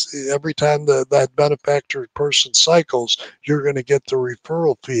 this every time that benefactor person cycles, you're going to get the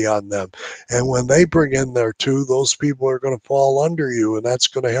referral fee on them. And when they bring in their two, those people are going to fall under you, and that's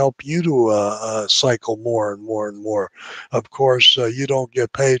going to help you to cycle more and more and more. Of course, you don't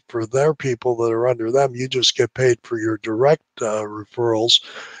get paid for their people that are under them. You just get paid for your direct referrals.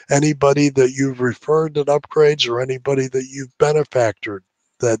 Anybody that you've referred that upgrades, or anybody that you've benefactored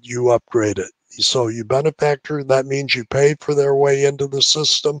that you upgraded. So you benefactor, that means you paid for their way into the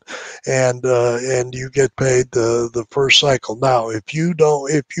system, and you get paid the first cycle. Now, if you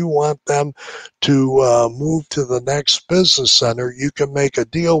want them to move to the next business center, you can make a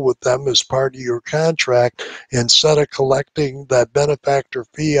deal with them as part of your contract. Instead of collecting that benefactor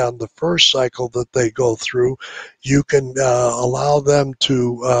fee on the first cycle that they go through, you can allow them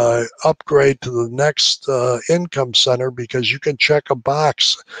to upgrade to the next income center, because you can check a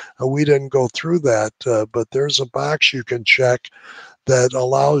box. We didn't go through that, but there's a box you can check that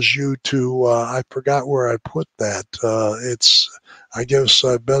allows you to, I forgot where I put that. I guess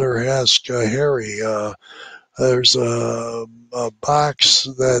I better ask Harry. There's a box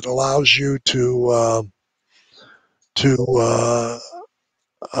that allows you to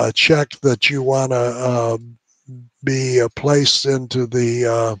check that you want to be placed into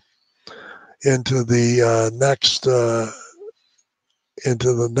the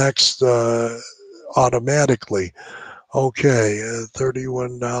next automatically. Okay,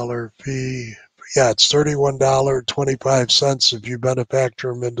 $31 fee. Yeah, it's $31.25 if you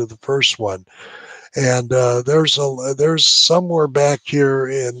benefactor them into the first one. And there's somewhere back here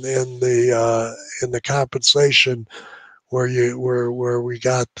in the compensation where we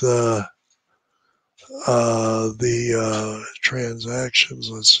got the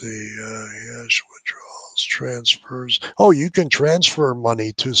transactions. Let's see, cash withdrawals, transfers. Oh, you can transfer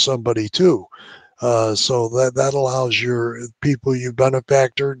money to somebody too. So that allows your people you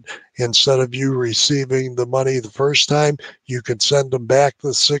benefactored, instead of you receiving the money the first time, you can send them back the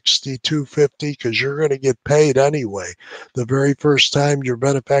 $62.50, because you're going to get paid anyway. The very first time your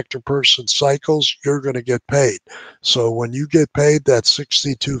benefactor person cycles, you're going to get paid. So when you get paid that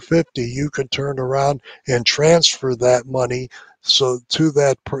 $62.50, you can turn around and transfer that money to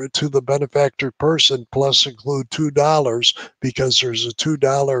the benefactor person, plus include $2, because there's a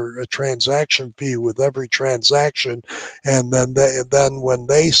 $2 transaction fee with every transaction. And then when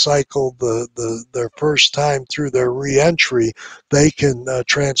they cycle their first time through their reentry, they can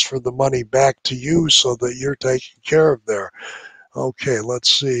transfer the money back to you, so that you're taking care of there. Okay, let's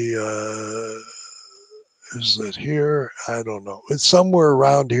see. Is it here? I don't know. It's somewhere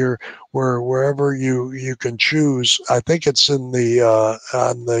around here, wherever you can choose. I think it's in the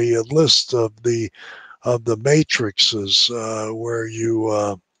on the list of the of the matrices where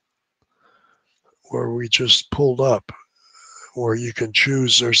we just pulled up, where you can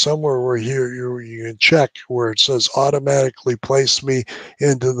choose. There's somewhere where here you can check where it says automatically place me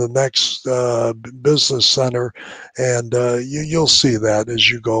into the next business center, and you'll see that as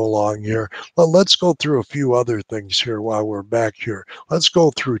you go along here. Well, let's go through a few other things here while we're back here. Let's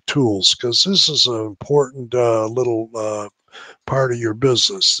go through tools, because this is an important little part of your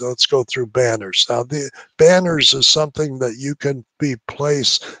business. Let's go through banners. Now, the banners is something that you can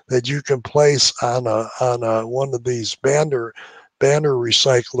place on a one of these banner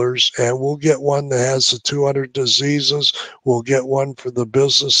recyclers, and we'll get one that has the 200 diseases. We'll get one for the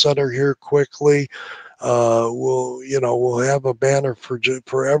business center here quickly. We'll have a banner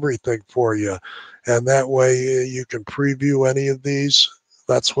for everything for you, and that way you can preview any of these.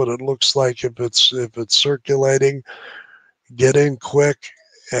 That's what it looks like if it's circulating. Get in quick,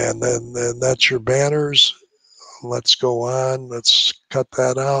 and then that's your banners. Let's go on. Let's cut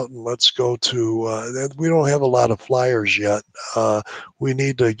that out, and let's go to. We don't have a lot of flyers yet. We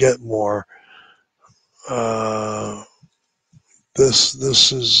need to get more. Uh, this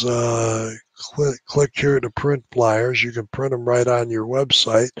is click here to print flyers. You can print them right on your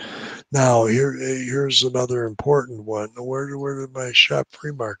website. Now here's another important one. Where did my shop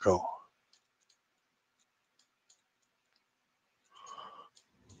free mark go?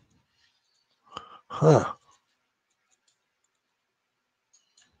 Huh.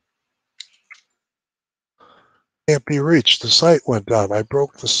 Can't be reached. The site went down. I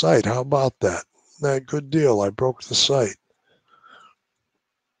broke the site. How about that? That good deal. I broke the site.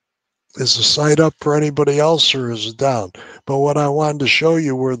 Is the site up for anybody else, or is it down? But what I wanted to show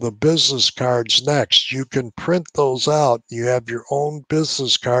you were the business cards next. You can print those out. You have your own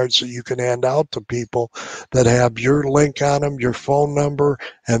business cards that you can hand out to people that have your link on them, your phone number,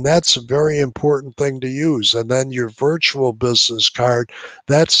 and that's a very important thing to use. And then your virtual business card,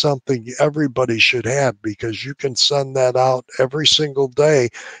 that's something everybody should have, because you can send that out every single day,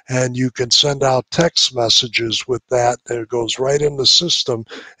 and you can send out text messages with that. It goes right in the system,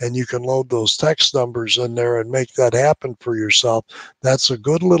 and you can load those text numbers in there and make that happen for yourself. That's a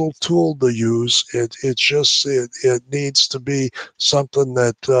good little tool to use. It needs to be something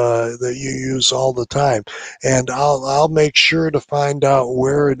that you use all the time. And I'll make sure to find out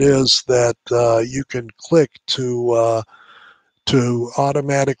where it is that you can click to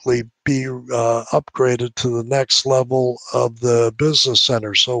automatically be upgraded to the next level of the business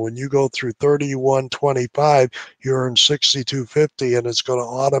center. So when you go through 3125, you earn 6250, and it's going to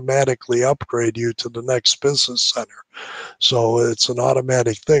automatically upgrade you to the next business center. So it's an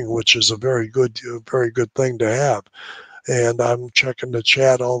automatic thing, which is a very good thing to have. And I'm checking the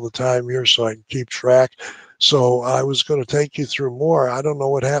chat all the time here so I can keep track. So I was going to take you through more. I don't know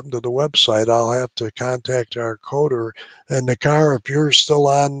what happened to the website. I'll have to contact our coder. And Nakar, if you're still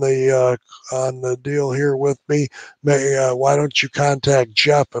on the deal here with me, why don't you contact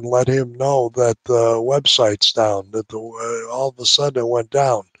Jeff and let him know that the website's down, that all of a sudden it went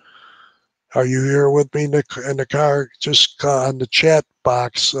down. Are you here with me, Nick, in the car? Just on the chat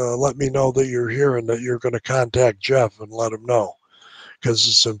box, let me know that you're here and that you're going to contact Jeff and let him know, because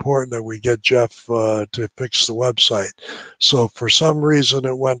it's important that we get Jeff to fix the website. So for some reason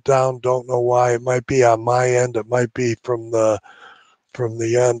it went down. Don't know why. It might be on my end. It might be from the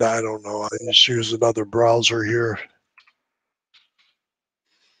end. I don't know. I just use another browser here.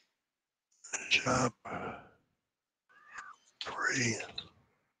 Job free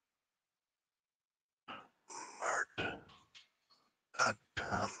mart.com.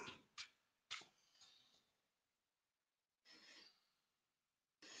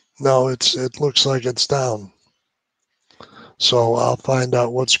 No, it looks like it's down. So I'll find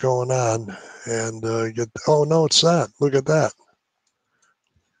out what's going on and get. Oh no, it's not. Look at that.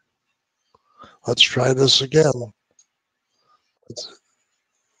 Let's try this again.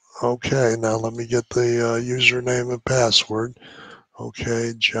 Okay, now let me get the username and password.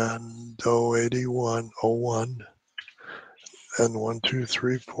 Okay, John Doe 8101 and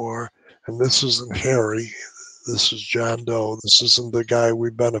 1234. And this isn't Harry. This is John Doe. This isn't the guy we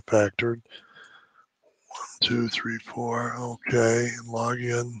benefactored. 1234. Okay, log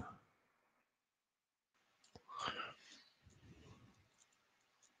in.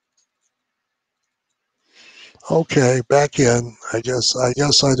 Okay, back in. I guess I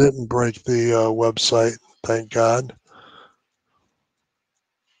didn't break the website. Thank God.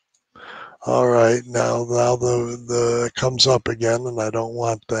 All right, now the it comes up again, and I don't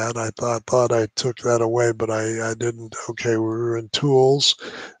want that. I thought I took that away, but I didn't. Okay, we were in tools.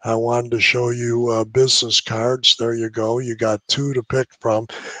 I wanted to show you business cards. There you go. You got two to pick from,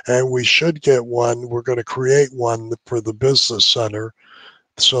 and we should get one. We're going to create one for the business center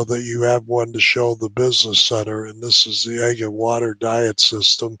so that you have one to show the business center. And this is the egg and water diet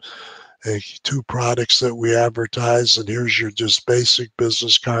system. Two products that we advertise, and here's your just basic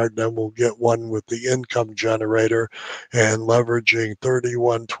business card. Then we'll get one with the income generator and leveraging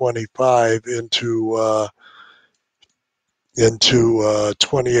 3125 into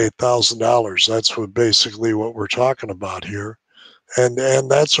 $28,000. That's what basically what we're talking about here. And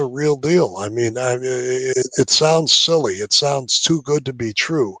that's a real deal. It sounds silly. It sounds too good to be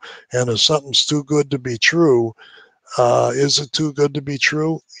true. And if something's too good to be true, is it too good to be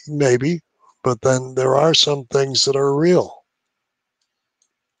true? Maybe, but then there are some things that are real.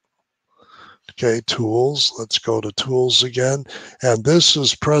 Okay, tools. Let's go to tools again. And this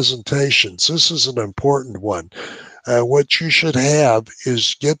is presentations. This is an important one. What you should have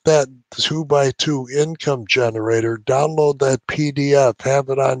is get that 2x2 income generator, download that PDF, have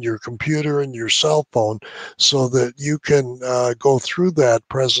it on your computer and your cell phone so that you can go through that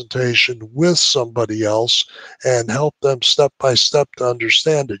presentation with somebody else and help them step by step to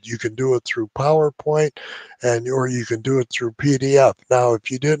understand it. You can do it through PowerPoint or you can do it through PDF. Now, if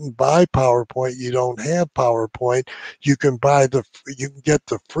you didn't buy PowerPoint, you don't have PowerPoint, you can get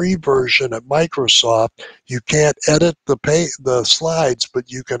the free version at Microsoft. You can't edit the slides,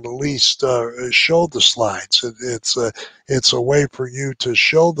 but you can at least show the slides. It's a way for you to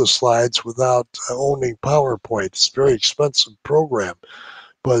show the slides without owning PowerPoint. It's a very expensive program,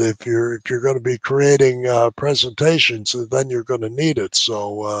 but if you're going to be creating presentations, then you're going to need it.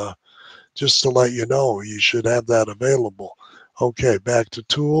 So just to let you know, you should have that available. Okay, back to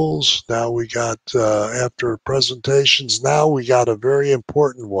tools. Now we got, after presentations, now we got a very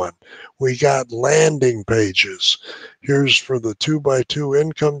important one. We got landing pages. Here's for the 2x2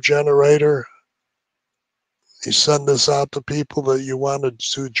 income generator. You send this out to people that you wanted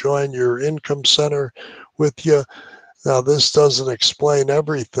to join your income center with you. Now, this doesn't explain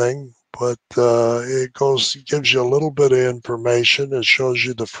everything, but it gives you a little bit of information. It shows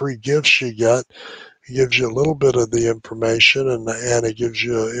you the free gifts you get. It gives you a little bit of the information, and it gives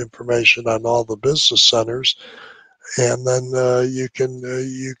you information on all the business centers. And then you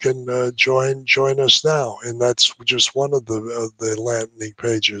can join us now, and that's just one of the landing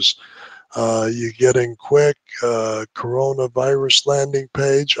pages. You getting quick coronavirus landing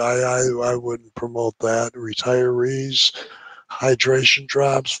page. I wouldn't promote that. Retirees, hydration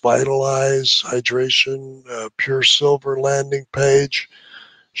drops, vitalize, hydration, pure silver landing page,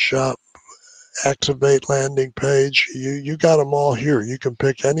 shop activate landing page. You got them all here. You can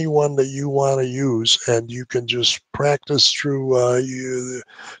pick any one that you want to use, and you can just practice through.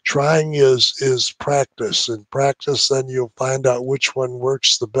 Trying is practice, and practice. Then you'll find out which one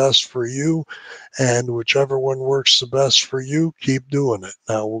works the best for you, and whichever one works the best for you, keep doing it.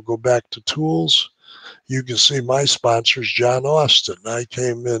 Now we'll go back to tools. You can see my sponsors, John Austin. I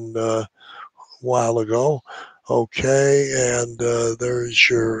came in while ago. Okay, and there's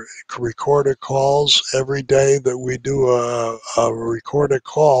your recorded calls. Every day that we do a recorded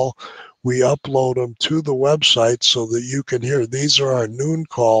call, we upload them to the website so that you can hear. These are our noon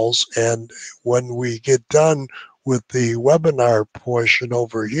calls, and when we get done with the webinar portion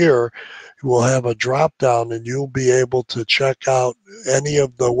over here, we'll have a drop down and you'll be able to check out any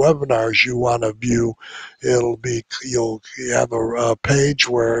of the webinars you want to view. You'll have a page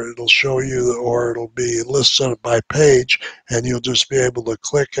where it'll show you, or it'll be listed by page, and you'll just be able to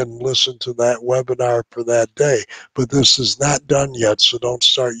click and listen to that webinar for that day. But this is not done yet, so don't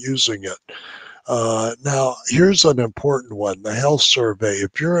start using it. Now, here's an important one, the health survey.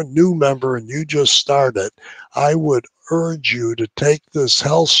 If you're a new member and you just started, I would urge you to take this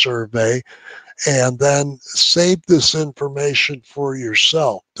health survey and then save this information for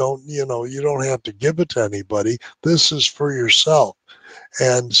yourself. You don't have to give it to anybody. This is for yourself.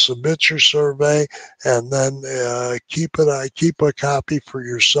 And submit your survey, and then keep a copy for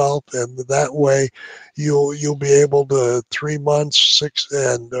yourself, and that way you'll be able to 3 months,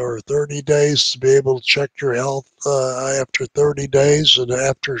 30 days to be able to check your health after 30 days, and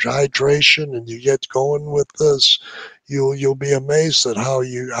after hydration, and you get going with this, you'll be amazed at how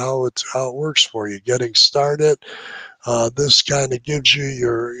it works for you getting started. This kind of gives you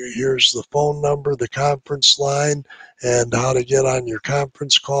here's the phone number, the conference line, and how to get on your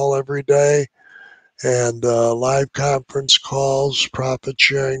conference call every day, and live conference calls, profit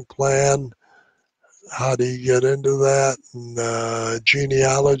sharing plan. How do you get into that? And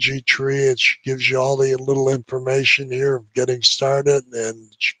genealogy tree, it gives you all the little information here of getting started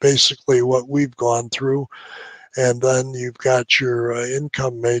and basically what we've gone through. And then you've got your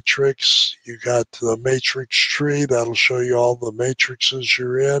income matrix. You got the matrix tree that'll show you all the matrices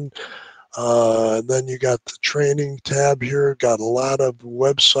you're in. And then you got the training tab here. Got a lot of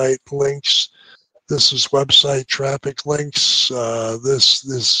website links. This is website traffic links.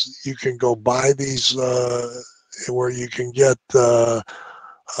 This you can go buy these where you can get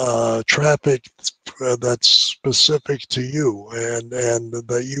traffic that's specific to you and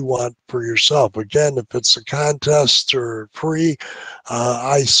that you want for yourself. Again, if it's a contest or free,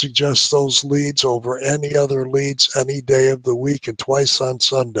 I suggest those leads over any other leads any day of the week and twice on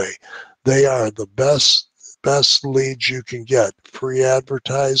Sunday. They are the best leads you can get. Free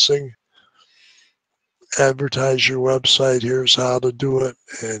advertising. Advertise your website. Here's how to do it,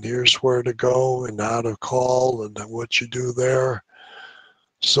 and here's where to go, and how to call, and what you do there.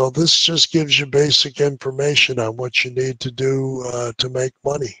 So this just gives you basic information on what you need to do to make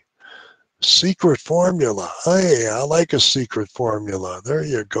money. Secret formula. Hey, I like a secret formula. There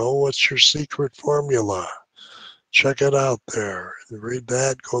you go. What's your secret formula? Check it out there. Read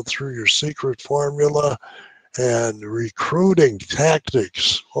that. Go through your secret formula. And recruiting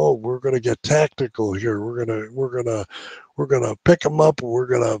tactics. Oh, we're going to get tactical here. We're going to pick them up. We're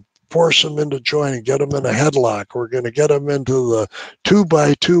going to force them into joining, get them in a headlock. We're going to get them into the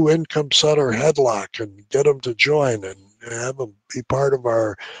 2x2 income center headlock and get them to join and have them be part of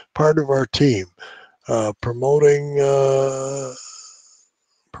our team. Promoting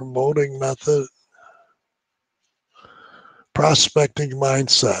method. Prospecting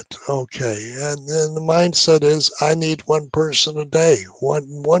mindset. Okay, and then the mindset is I need one person a day.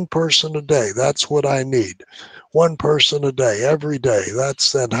 One person a day. That's what I need. One person a day, every day.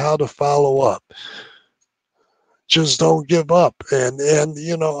 That's then how to follow up. Just don't give up. And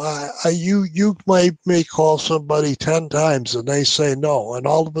you know, you may call somebody 10 times and they say no, and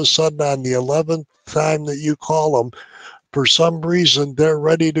all of a sudden on the 11th time that you call them, for some reason they're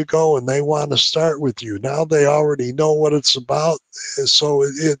ready to go and they want to start with you. Now they already know what it's about, so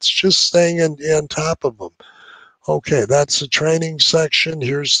it's just staying on top of them. Okay, that's the training section.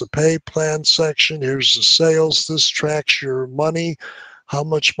 Here's the pay plan section. Here's the sales. This tracks your money, how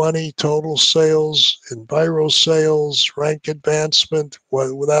much money, total sales, enviro sales, rank advancement.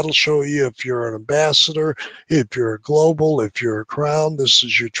 Well, that'll show you if you're an ambassador, if you're a global, if you're a crown. This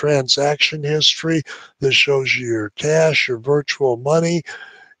is your transaction history. This shows you your cash, your virtual money,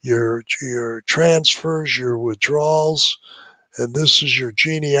 your transfers, your withdrawals. And this is your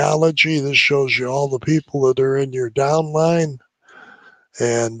genealogy. This shows you all the people that are in your downline.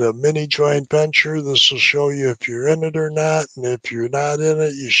 And a mini joint venture, this will show you if you're in it or not. And if you're not in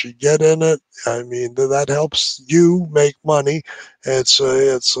it, you should get in it. I mean, that helps you make money. It's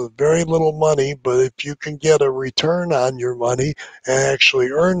a very little money, but if you can get a return on your money and actually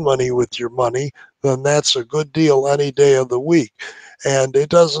earn money with your money, then that's a good deal any day of the week. And it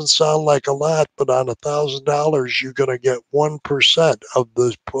doesn't sound like a lot, but on $1,000, you're going to get 1% of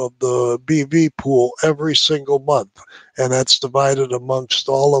the BV pool every single month, and that's divided amongst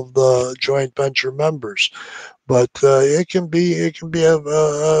all of the joint venture members. But it can be a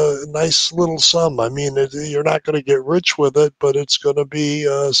nice little sum. I mean, you're not going to get rich with it, but it's going to be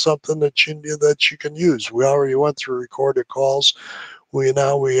something that you can use. We already went through recorded calls. We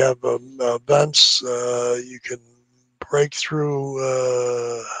have events. You can break through.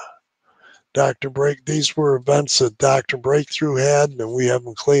 Dr. Break. These were events that Dr. Breakthrough had, and we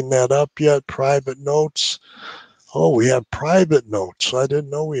haven't cleaned that up yet. Private notes. Oh, we have private notes. I didn't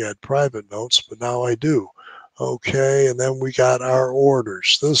know we had private notes, but now I do. Okay, and then we got our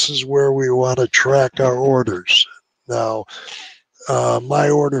orders. This is where we want to track our orders. Now, my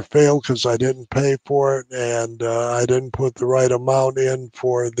order failed because I didn't pay for it, and I didn't put the right amount in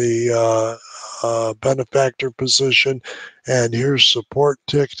for the benefactor position. And here's support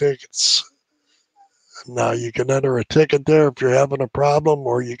tickets. Now you can enter a ticket there if you're having a problem,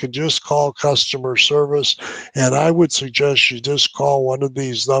 or you can just call customer service. And I would suggest you just call one of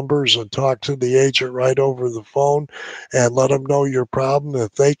these numbers and talk to the agent right over the phone and let them know your problem.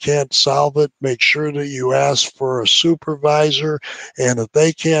 If they can't solve it, make sure that you ask for a supervisor. And if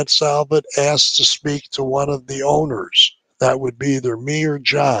they can't solve it, ask to speak to one of the owners. That would be either me or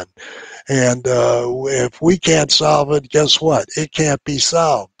John. And if we can't solve it, guess what? It can't be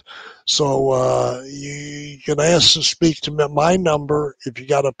solved. So you can ask to speak to me. My number, if you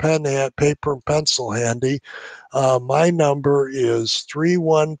got a pen, paper and pencil handy, my number is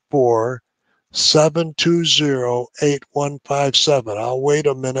 314 720-8157. I'll wait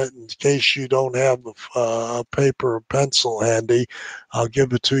a minute in case you don't have a paper or pencil handy. I'll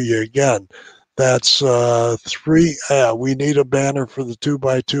give it to you again. That's three. We need a banner for the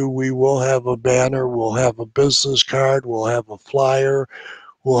 2x2. We will have a banner. We'll have a business card. We'll have a flyer.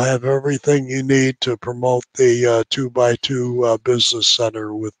 We'll have everything you need to promote the 2x2 business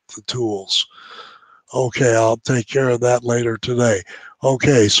center with the tools. Okay, I'll take care of that later today.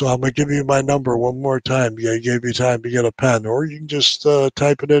 Okay, so I'm going to give you my number one more time. I gave you time to get a pen, or you can just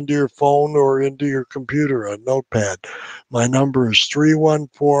type it into your phone or into your computer, a notepad. My number is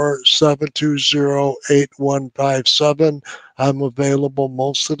 314-720-8157. I'm available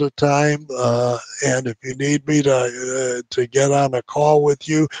most of the time, and if you need me to get on a call with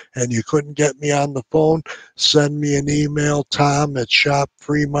you and you couldn't get me on the phone, send me an email,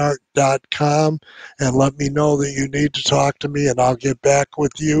 tom@shopfreemart.com, and let me know that you need to talk to me, and I'll get back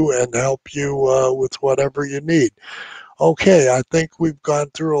with you and help you with whatever you need. Okay, I think we've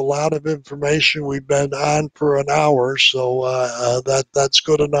gone through a lot of information. We've been on for an hour, so that's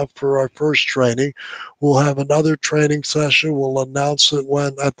good enough for our first training. We'll have another training session. We'll announce it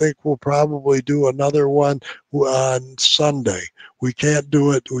when. I think we'll probably do another one on Sunday. We can't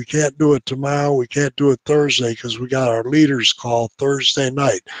do it. We can't do it tomorrow. We can't do it Thursday because we got our leaders call Thursday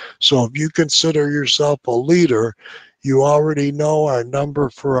night. So if you consider yourself a leader, you already know our number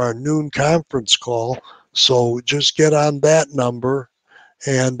for our noon conference call. So just get on that number,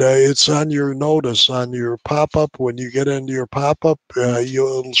 and it's on your notice on your pop-up. When you get into your pop-up,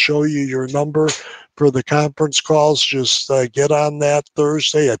 it'll show you your number for the conference calls. Just get on that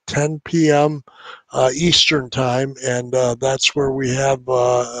Thursday at 10 p.m. Eastern time, and that's where we have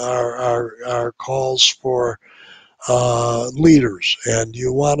our calls for leaders, and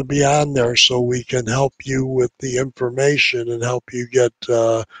you want to be on there so we can help you with the information and help you get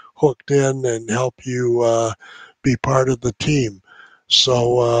hooked in and help you be part of the team.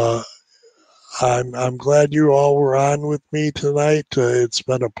 So I'm glad you all were on with me tonight. It's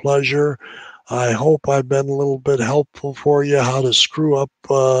been a pleasure. I hope I've been a little bit helpful for you how to screw up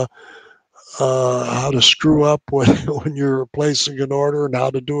when, when you're placing an order and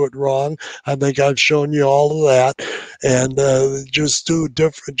how to do it wrong. I think I've shown you all of that, and just do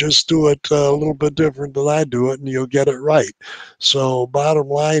different. Just do it a little bit different than I do it, and you'll get it right. So, bottom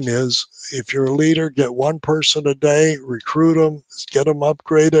line is, if you're a leader, get one person a day, recruit them, get them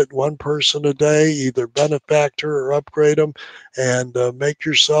upgraded. One person a day, either benefactor or upgrade them, and make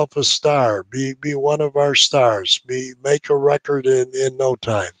yourself a star. Be one of our stars. Make a record in no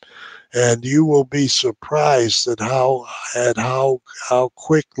time, and you will be surprised at how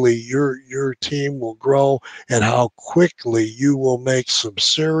quickly your team will grow and how quickly you will make some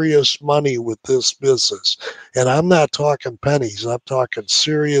serious money with this business. And I'm not talking pennies, I'm talking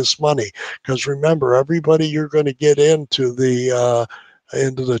serious money, because remember, everybody you're going to get into the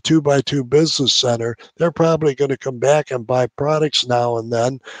 2x2 business center, they're probably going to come back and buy products now and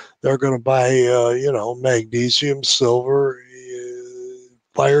then. They're going to buy magnesium, silver,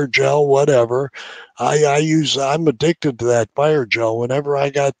 fire gel, whatever. I'm addicted to that fire gel. Whenever I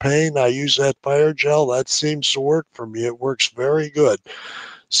got pain, I use that fire gel. That seems to work for me. It works very good.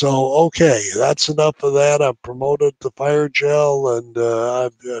 So, okay, that's enough of that. I've promoted the fire gel, and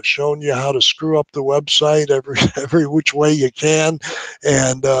I've shown you how to screw up the website every which way you can.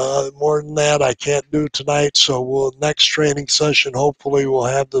 And more than that, I can't do tonight. So, next training session, hopefully, we'll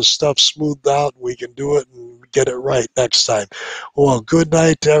have this stuff smoothed out. We can do it and get it right next time. Well, good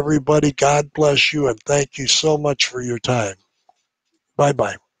night to everybody. God bless you, and thank you so much for your time. Bye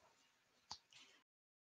bye.